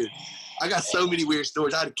just weird. I got so many weird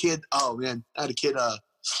stories. I had a kid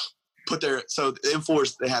put so the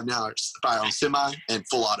M4s they have now are fire on semi and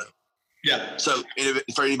full auto. Yeah. So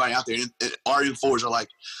for anybody out there, our M4s are like,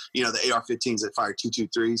 the AR-15s that fire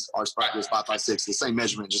 223s. Ours is 5.56. The same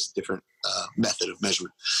measurement, just different method of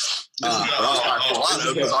measurement.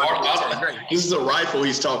 This is a rifle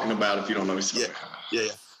he's talking about. If you don't know,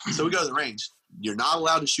 yeah. So we go to the range. You're not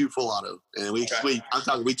allowed to shoot full auto, and we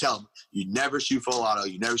tell them you never shoot full auto.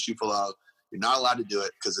 You never shoot full auto. You're not allowed to do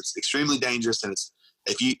it because it's extremely dangerous, and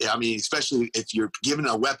especially if you're giving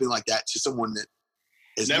a weapon like that to someone that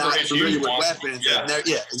is never not familiar with weapons.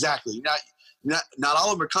 Yeah, exactly. Not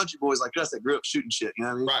all of them are country boys like us that grew up shooting shit. You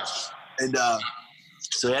know what I mean? Right. And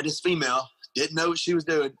so we had this female, didn't know what she was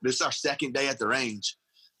doing. This is our second day at the range.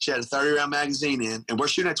 She had a 30-round magazine in, and we're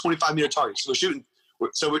shooting at 25-meter targets.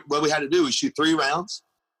 So what we had to do was shoot 3 rounds,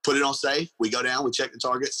 put it on safe. We go down, we check the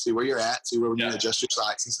targets, see where you're at, see where we need to adjust your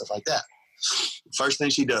sights and stuff like that. First thing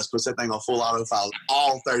she does, puts that thing on full auto, fires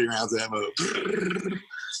all 30 rounds of ammo.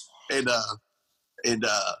 And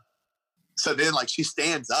so then like she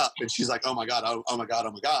stands up and she's like, oh my God.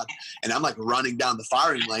 And I'm like running down the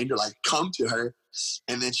firing lane to like come to her.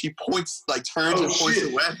 And then she points, like turns and points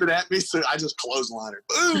the weapon at me. So I just clothesline her.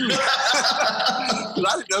 Boom! Because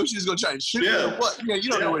I didn't know she was going to try and shoot me or what. You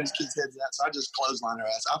don't know where these kids' heads at. So I just clothesline her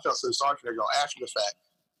ass. I felt so sorry for her girl after the fact.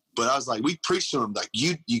 But I was like, we preached to them, like,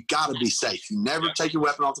 you got to be safe. You never take your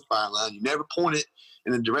weapon off the firing line. You never point it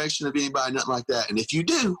in the direction of anybody, nothing like that. And if you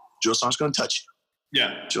do, drill sergeant's going to touch you.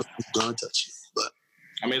 Yeah. Drill sergeant's going to touch you. But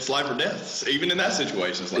I mean, it's life or death. Even in that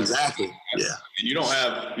situation, it's like exactly. Yeah. And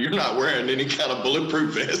you're not wearing any kind of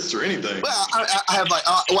bulletproof vest or anything. Well, I have like,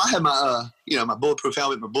 I have my, my bulletproof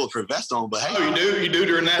helmet, my bulletproof vest on. But hey, you do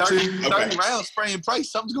during that 30 rounds, spray and pray,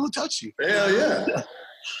 something's going to touch you. Hell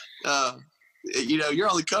yeah. You're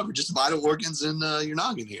only covered just vital organs and your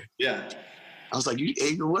noggin here. Yeah. I was like, you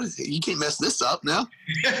can't mess this up now.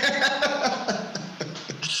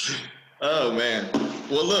 Oh man.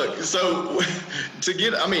 Well, look. So to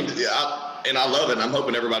get, I mean, I love it. And I'm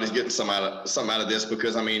hoping everybody's getting some out of this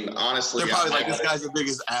because I mean, honestly, They're probably like, this guy's the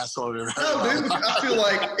biggest asshole ever. No, dude. I feel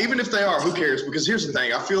like even if they are, who cares? Because here's the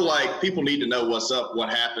thing: I feel like people need to know what's up, what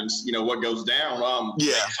happens, what goes down.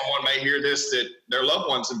 Someone may hear this that their loved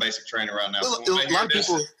one's in basic training right now. Well,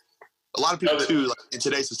 a lot of people too, like in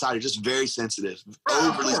today's society, are just very sensitive,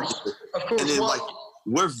 overly sensitive. Of course. And then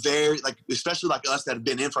we're very especially like us that have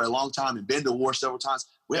been in for a long time and been to war several times.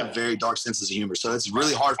 We have very dark senses of humor, so it's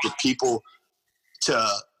really hard for people to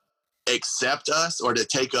accept us or to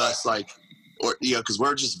take us because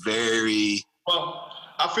we're just very. Well,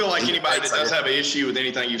 I feel like anybody that does have an issue with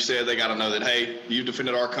anything you've said, they got to know that hey, you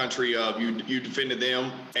defended our country, you defended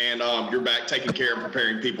them, and you're back taking care and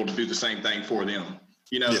preparing people to do the same thing for them.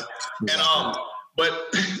 Yeah, exactly. And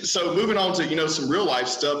but so moving on to some real life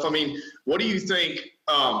stuff. I mean, what do you think?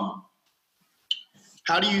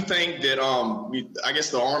 How do you think that I guess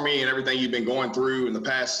the Army and everything you've been going through in the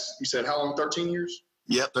past? You said how long? 13 years.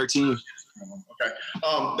 Yep, 13 years. Okay,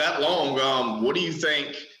 that long. What do you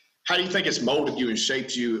think? How do you think it's molded you and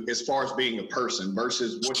shaped you as far as being a person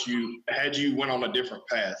versus what you went on a different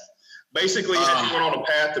path? Basically, had you went on a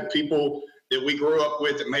path that people that we grew up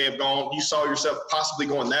with that may have gone, you saw yourself possibly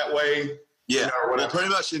going that way? Yeah, well, pretty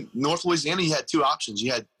much in North Louisiana, you had two options.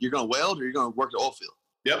 You're going to weld or you're going to work the oil field.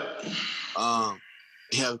 Yep.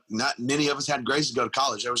 Not many of us had grace to go to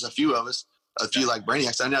college. There was a few of us, like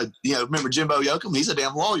Brainiacs. I know, remember Jimbo Yoakum? He's a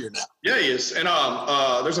damn lawyer now. Yeah, he is. And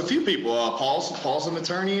there's a few people. Paul's an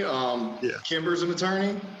attorney. Kimber's an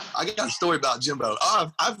attorney. I got a story about Jimbo.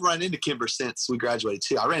 I've run into Kimber since we graduated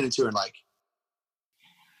too. I ran into her in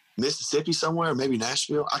Mississippi somewhere, maybe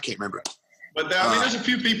Nashville. I can't remember. But there's a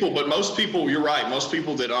few people, but most people, you're right. Most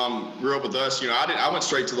people that grew up with us, I went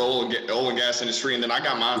straight to the oil and gas industry, and then I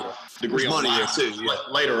got my degree on money too,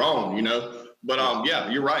 later on, But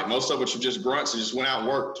you're right. Most of us are just grunts and just went out and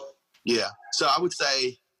worked. Yeah. So I would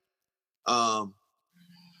say, I've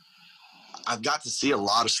got to see a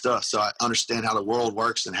lot of stuff, so I understand how the world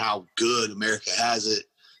works and how good America has it.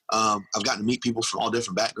 I've gotten to meet people from all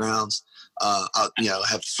different backgrounds. I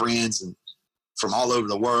have friends and from all over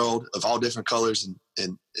the world of all different colors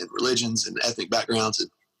and religions and ethnic backgrounds. And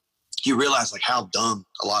you realize how dumb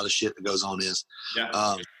a lot of shit that goes on is.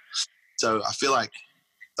 Yeah. So I feel like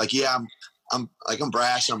I'm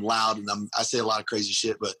brash, I'm loud, and I say a lot of crazy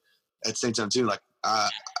shit, but at the same time too,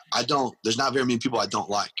 there's not very many people I don't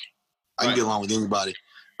like. I can get along with anybody.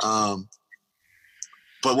 But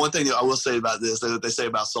one thing that I will say about this, that they say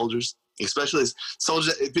about soldiers, especially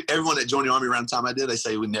soldiers, everyone that joined the Army around the time I did, they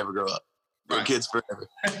say we never grow up. We're kids forever.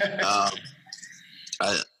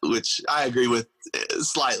 Which I agree with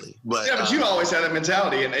slightly. But but you always had that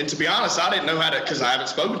mentality. And to be honest, I didn't know how to, because I haven't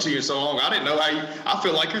spoken to you in so long, I didn't know I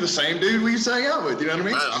feel like you're the same dude we used to hang out with. You know what I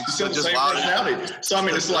mean? Right, you still the same personality. So, I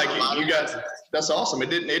mean, it's like that's awesome. It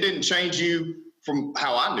didn't change you from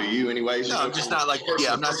how I knew you anyways. No, I'm just not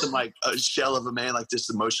I'm not some a shell of a man, just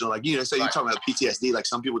emotional. Say you're talking about PTSD,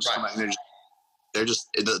 some people just come out and they're just,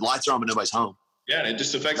 the lights are on but nobody's home. Yeah, and it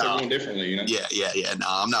just affects everyone differently, Yeah. No,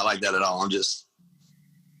 I'm not like that at all.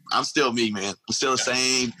 I'm still me, man. I'm still the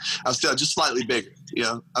same. I'm still just slightly bigger.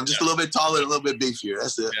 I'm just a little bit taller and a little bit beefier.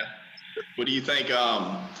 That's it. Yeah. What do you think?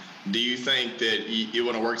 Do you think that it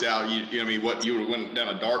would have worked out? What you would have went down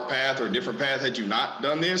a dark path or a different path had you not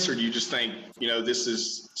done this, or do you just think this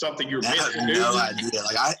is something you're meant to do? No idea.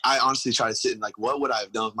 I honestly try to sit and what would I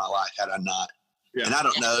have done with my life had I not? Yeah. And I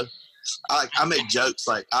don't know. I make jokes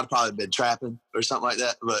I'd probably been trapping or something like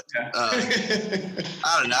that, but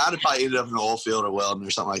I don't know. I'd have probably ended up in an oil field or welding or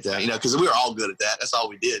something like that, because we were all good at that. That's all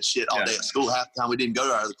we did. Shit, all day at school. Half the time we didn't go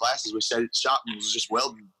to our other classes. We stayed at the shop and was just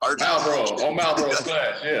welding. On Marlboro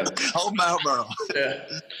class, yeah. Old Marlboro. Yeah.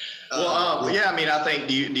 Well, I think.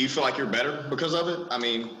 Do you feel like you're better because of it? I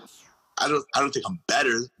mean, I don't think I'm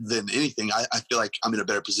better than anything. I feel like I'm in a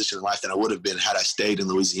better position in life than I would have been had I stayed in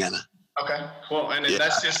Louisiana. Okay. Well, and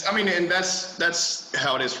that's just, and that's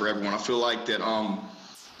how it is for everyone. I feel like that,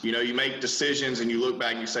 you make decisions and you look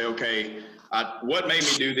back and you say, okay, what made me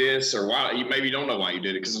do this, or why? You maybe don't know why you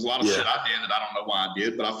did it, because there's a lot of shit I did that I don't know why I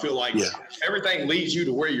did, but I feel like everything leads you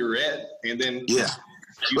to where you're at. And then, well,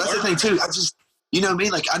 that's the thing too. I just,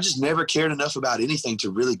 I just never cared enough about anything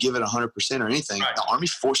to really give it 100% or anything. Right. The Army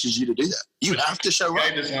forces you to do that. You have to show up.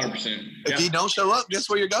 100%. If you don't show up, guess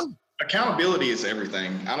where you're going? Accountability is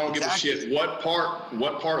everything. I don't give a shit what part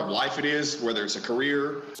of life it is, whether it's a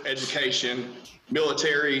career, education,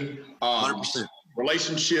 military, 100%.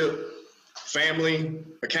 Relationship, family.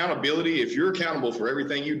 Accountability. If you're accountable for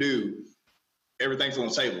everything you do, everything's on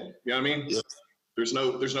the table. You know what I mean? Yep. There's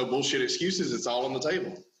no bullshit excuses. It's all on the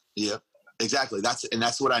table. Yep. Exactly.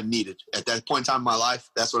 That's what I needed at that point in time in my life.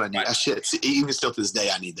 That's what I need. Right. That shit. Even still to this day,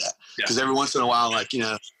 I need that because Yeah. every once in a while, like, you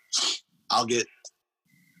know, I'll get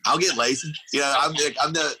lazy. You know, I'm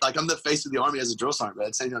the face of the Army as a drill sergeant, but at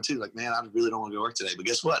the same time too, like, man, I really don't want to go to work today. But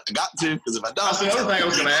guess what? I got to, because if I don't, That's the other thing I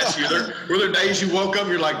was going to ask you. Were there days you woke up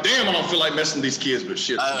and you're like, damn, I don't feel like messing with these kids, but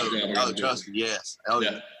shit. Trust me, yes. Oh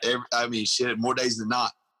Yeah. I mean, shit, more days than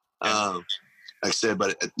not. Like I said,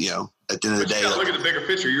 but you know, at the end of the But day, you gotta look at the bigger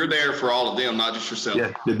picture. You're there for all of them, not just yourself.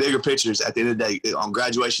 yeah, the bigger pictures at the end of the day, on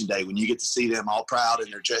graduation day, when you get to see them all proud in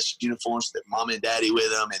their dress uniforms, their mom and daddy with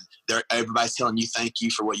them, and everybody's telling you thank you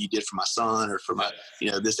for what you did for my son or for my, you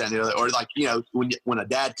know, this, that, and the other. Or like, you know, when a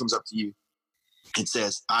dad comes up to you and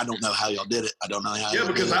says, I don't know how y'all did it. I don't know how y'all did it.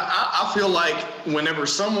 Yeah, because I feel like whenever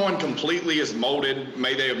someone completely is molded,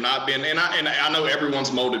 may they have not been, and I know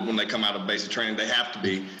everyone's molded when they come out of basic training. They have to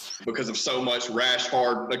be because of so much rash,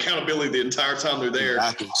 hard accountability the entire time they're there.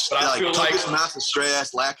 Exactly. But I feel like amounts of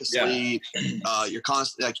stress, lack of sleep, you're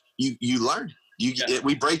constantly, like, you learn.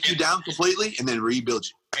 We break you down completely and then rebuild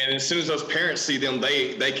you. And as soon as those parents see them,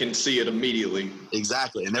 they can see it immediately.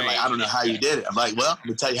 Exactly. And they're like, I don't know how you did it. I'm like, well, let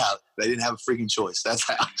me tell you how. They didn't have a freaking choice. That's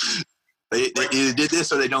how. They either did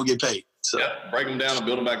this or they don't get paid. So break them down and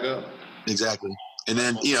build them back up. Exactly. And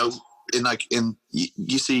then, you know,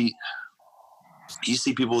 you see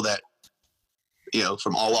people that, you know,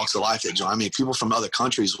 from all walks of life that join. I mean, people from other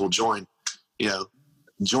countries will join the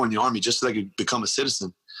Army just so they could become a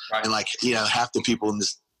citizen. Right. And, like, you know, half the people in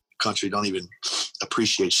this country don't even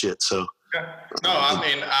appreciate shit. So no, I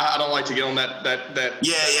mean, I don't like to get on that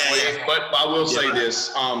yeah. But I will say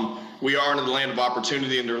this: we are in the land of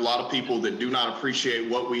opportunity, and there are a lot of people that do not appreciate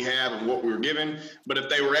what we have and what we were given. But if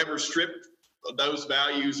they were ever stripped of those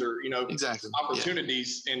values or, you know,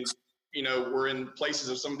 opportunities, and, you know, we're in places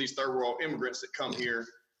of some of these third world immigrants that come here,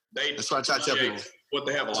 that's what I try to tell people. What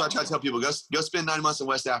they have. That's what I try to tell people: go spend 9 months in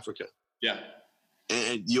West Africa. Yeah.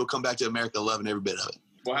 And you'll come back to America loving every bit of it.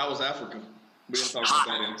 Well, how was Africa? We didn't talk about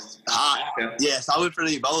that. Hot. Yeah. Yes, I went for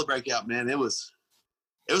the Ebola breakout, man. It was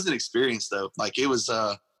an experience though. Like it was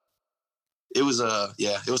hot,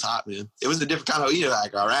 man. It was a different kind of, you know,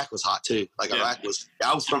 like Iraq was hot too. Like Iraq was,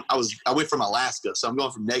 I went from Alaska, so I'm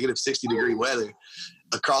going from negative 60-degree weather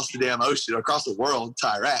across the damn ocean, across the world to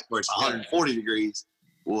Iraq where it's 140 degrees.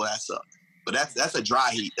 Well, that sucked. But that's a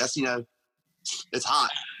dry heat. That's, you know, it's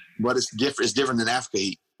hot, but it's different. It's different than Africa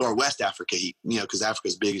heat or West Africa heat, you know, because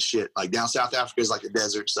Africa's big as shit. Like down South Africa is like a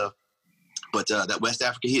desert stuff. But that West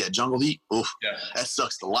Africa heat, that jungle heat, that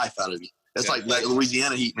sucks the life out of you. That's like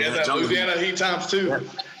Louisiana heat, man. Yeah, that Louisiana heat times two.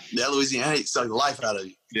 That Louisiana heat sucks the life out of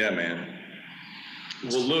you. Yeah, man.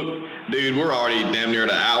 Well, look, dude, we're already damn near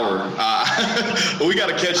the hour. We got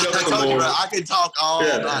to catch up some more. I can talk all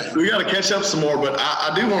night. We got to catch up some more, but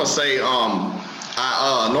I do want to say,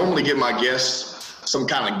 I normally give my guests some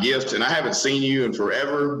kind of gift, and I haven't seen you in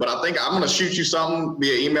forever, but I think I'm going to shoot you something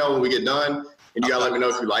via email when we get done, and you got to let me know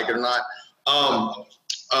if you like it or not.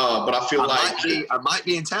 But I feel I might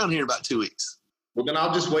be in town here in about 2 weeks. Well, then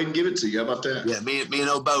I'll just wait and give it to you. How about that? Yeah, me and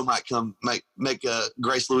old Bo might come make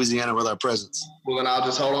grace Louisiana with our presence. Well, then I'll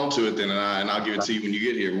just hold on to it then, and I'll give it to you when you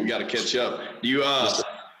get here. We got to catch up. Do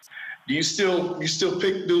you still do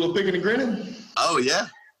a little picking and grinning? Oh yeah.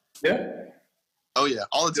 Yeah. Oh yeah,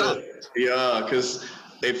 all the time. Yeah, because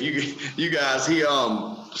if you guys,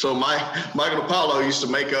 so Michael Apollo used to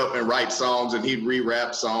make up and write songs, and he'd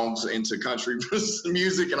re-rap songs into country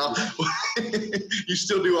music and all. You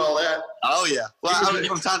still do all that? Oh yeah. Well, I mean,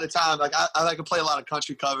 from time to time, like I like to play a lot of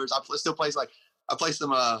country covers. I still play like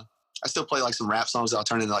some rap songs that I'll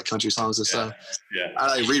turn into like country songs and stuff. Yeah. I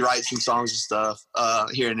like rewrite some songs and stuff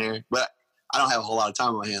here and there, but I don't have a whole lot of time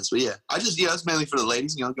on my hands. But yeah, I just, it's mainly for the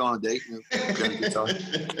ladies, go on a date.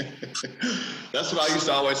 That's what I used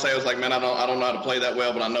to always say. I was like, man, I don't know how to play that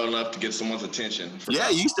well, but I know enough to get someone's attention. Yeah,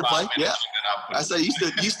 you used to play. Yeah. I say you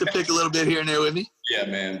used to pick a little bit here and there with me. Yeah,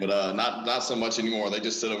 man, but not so much anymore. They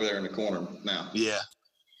just sit over there in the corner now. Yeah.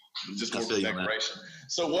 Just more for decoration.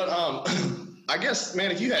 So what, I guess,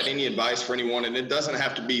 man, if you had any advice for anyone, and it doesn't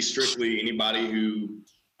have to be strictly anybody who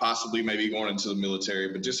possibly maybe going into the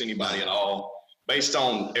military, but just anybody at all, based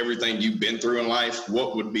on everything you've been through in life,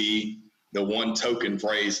 what would be the one token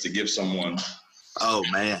phrase to give someone? Oh,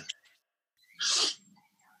 man.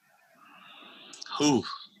 Ooh.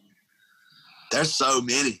 There's so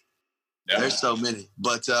many. Yeah. There's so many.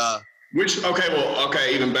 But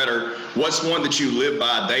even better. What's one that you live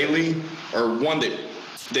by daily, or one that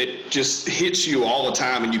just hits you all the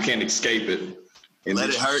time and you can't escape it? Let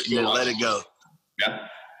it hurt and then let it go. Yeah.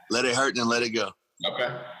 Let it hurt and then let it go. Okay.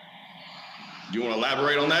 Do you want to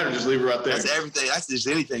elaborate on that or just leave it right there? That's everything. That's just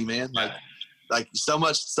anything, man. like so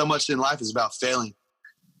much in life is about failing,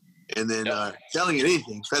 and then failing at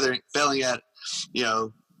anything, failing at, you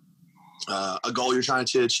know, a goal you're trying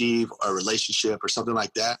to achieve, a relationship or something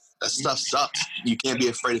like that. That stuff sucks. You can't be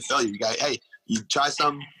afraid of failure. You got, hey, you try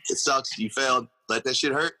something, it sucks, you failed, let that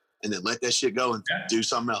shit hurt, and then let that shit go and do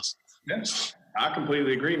something else. Yeah. I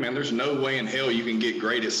completely agree, man. There's no way in hell you can get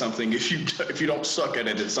great at something if you don't suck at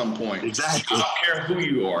it at some point. Exactly. I don't care who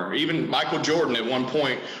you are. Even Michael Jordan at one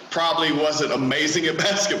point probably wasn't amazing at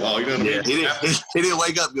basketball. You know what I mean? He didn't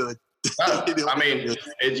wake up good. I mean,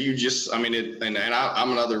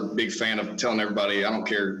 I'm another big fan of telling everybody, I don't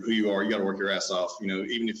care who you are, you got to work your ass off. You know,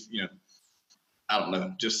 even if, you know, I don't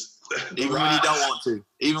know, just even when you don't want to.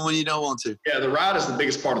 Even when you don't want to. Yeah, the ride is the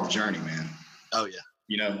biggest part of the journey, man. Oh yeah.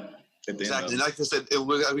 You know, at the exactly. end Like I said,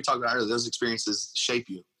 we talked about earlier, those experiences shape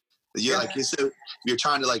you. Yeah, like you said, if you're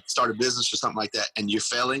trying to like start a business or something like that, and you're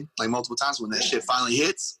failing like multiple times, when that shit finally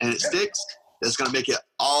hits and it sticks, that's gonna make it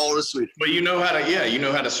all the sweeter. But you know how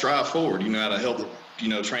to strive forward. You know how to help, you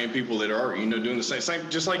know, train people that are, you know, doing the same,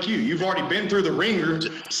 just like you. You've already been through the ringer,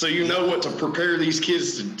 so you know what to prepare these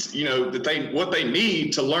kids to, you know, what they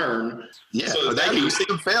need to learn. Yeah, so you see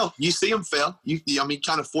them fail. I mean,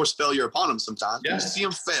 kind of force failure upon them sometimes. Yeah. You see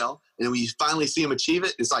them fail, and then when you finally see them achieve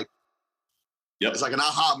it, it's like, it's like an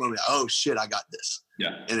aha moment. Oh shit, I got this.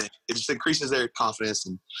 Yeah, and it just increases their confidence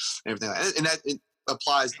and everything. And that it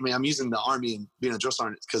applies. I mean, I'm using the Army and being a drill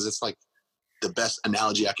sergeant because it's like the best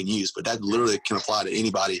analogy I can use, but that literally can apply to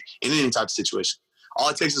anybody in any type of situation. All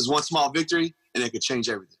it takes is one small victory, and it could change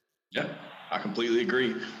everything. Yeah, I completely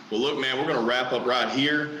agree. Well, look, man, we're going to wrap up right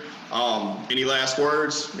here. Any last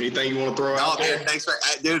words? Anything you want to throw out there? Man, thanks,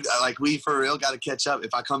 dude. Like, we for real got to catch up.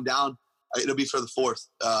 If I come down, it'll be for the 4th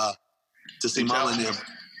to see Mama and them.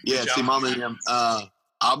 Yeah, see Mama and them.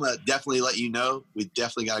 I'm going to definitely let you know. We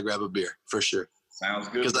definitely got to grab a beer for sure. Sounds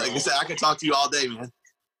good. Because like I said, I can talk to you all day, man.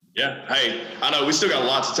 Yeah. Hey, I know we still got a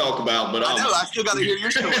lot to talk about, but I know I still got to hear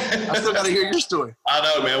your story. I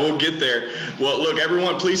know, man. We'll get there. Well, look,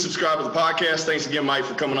 everyone, please subscribe to the podcast. Thanks again, Mike,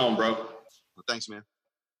 for coming on, bro. Well, thanks, man.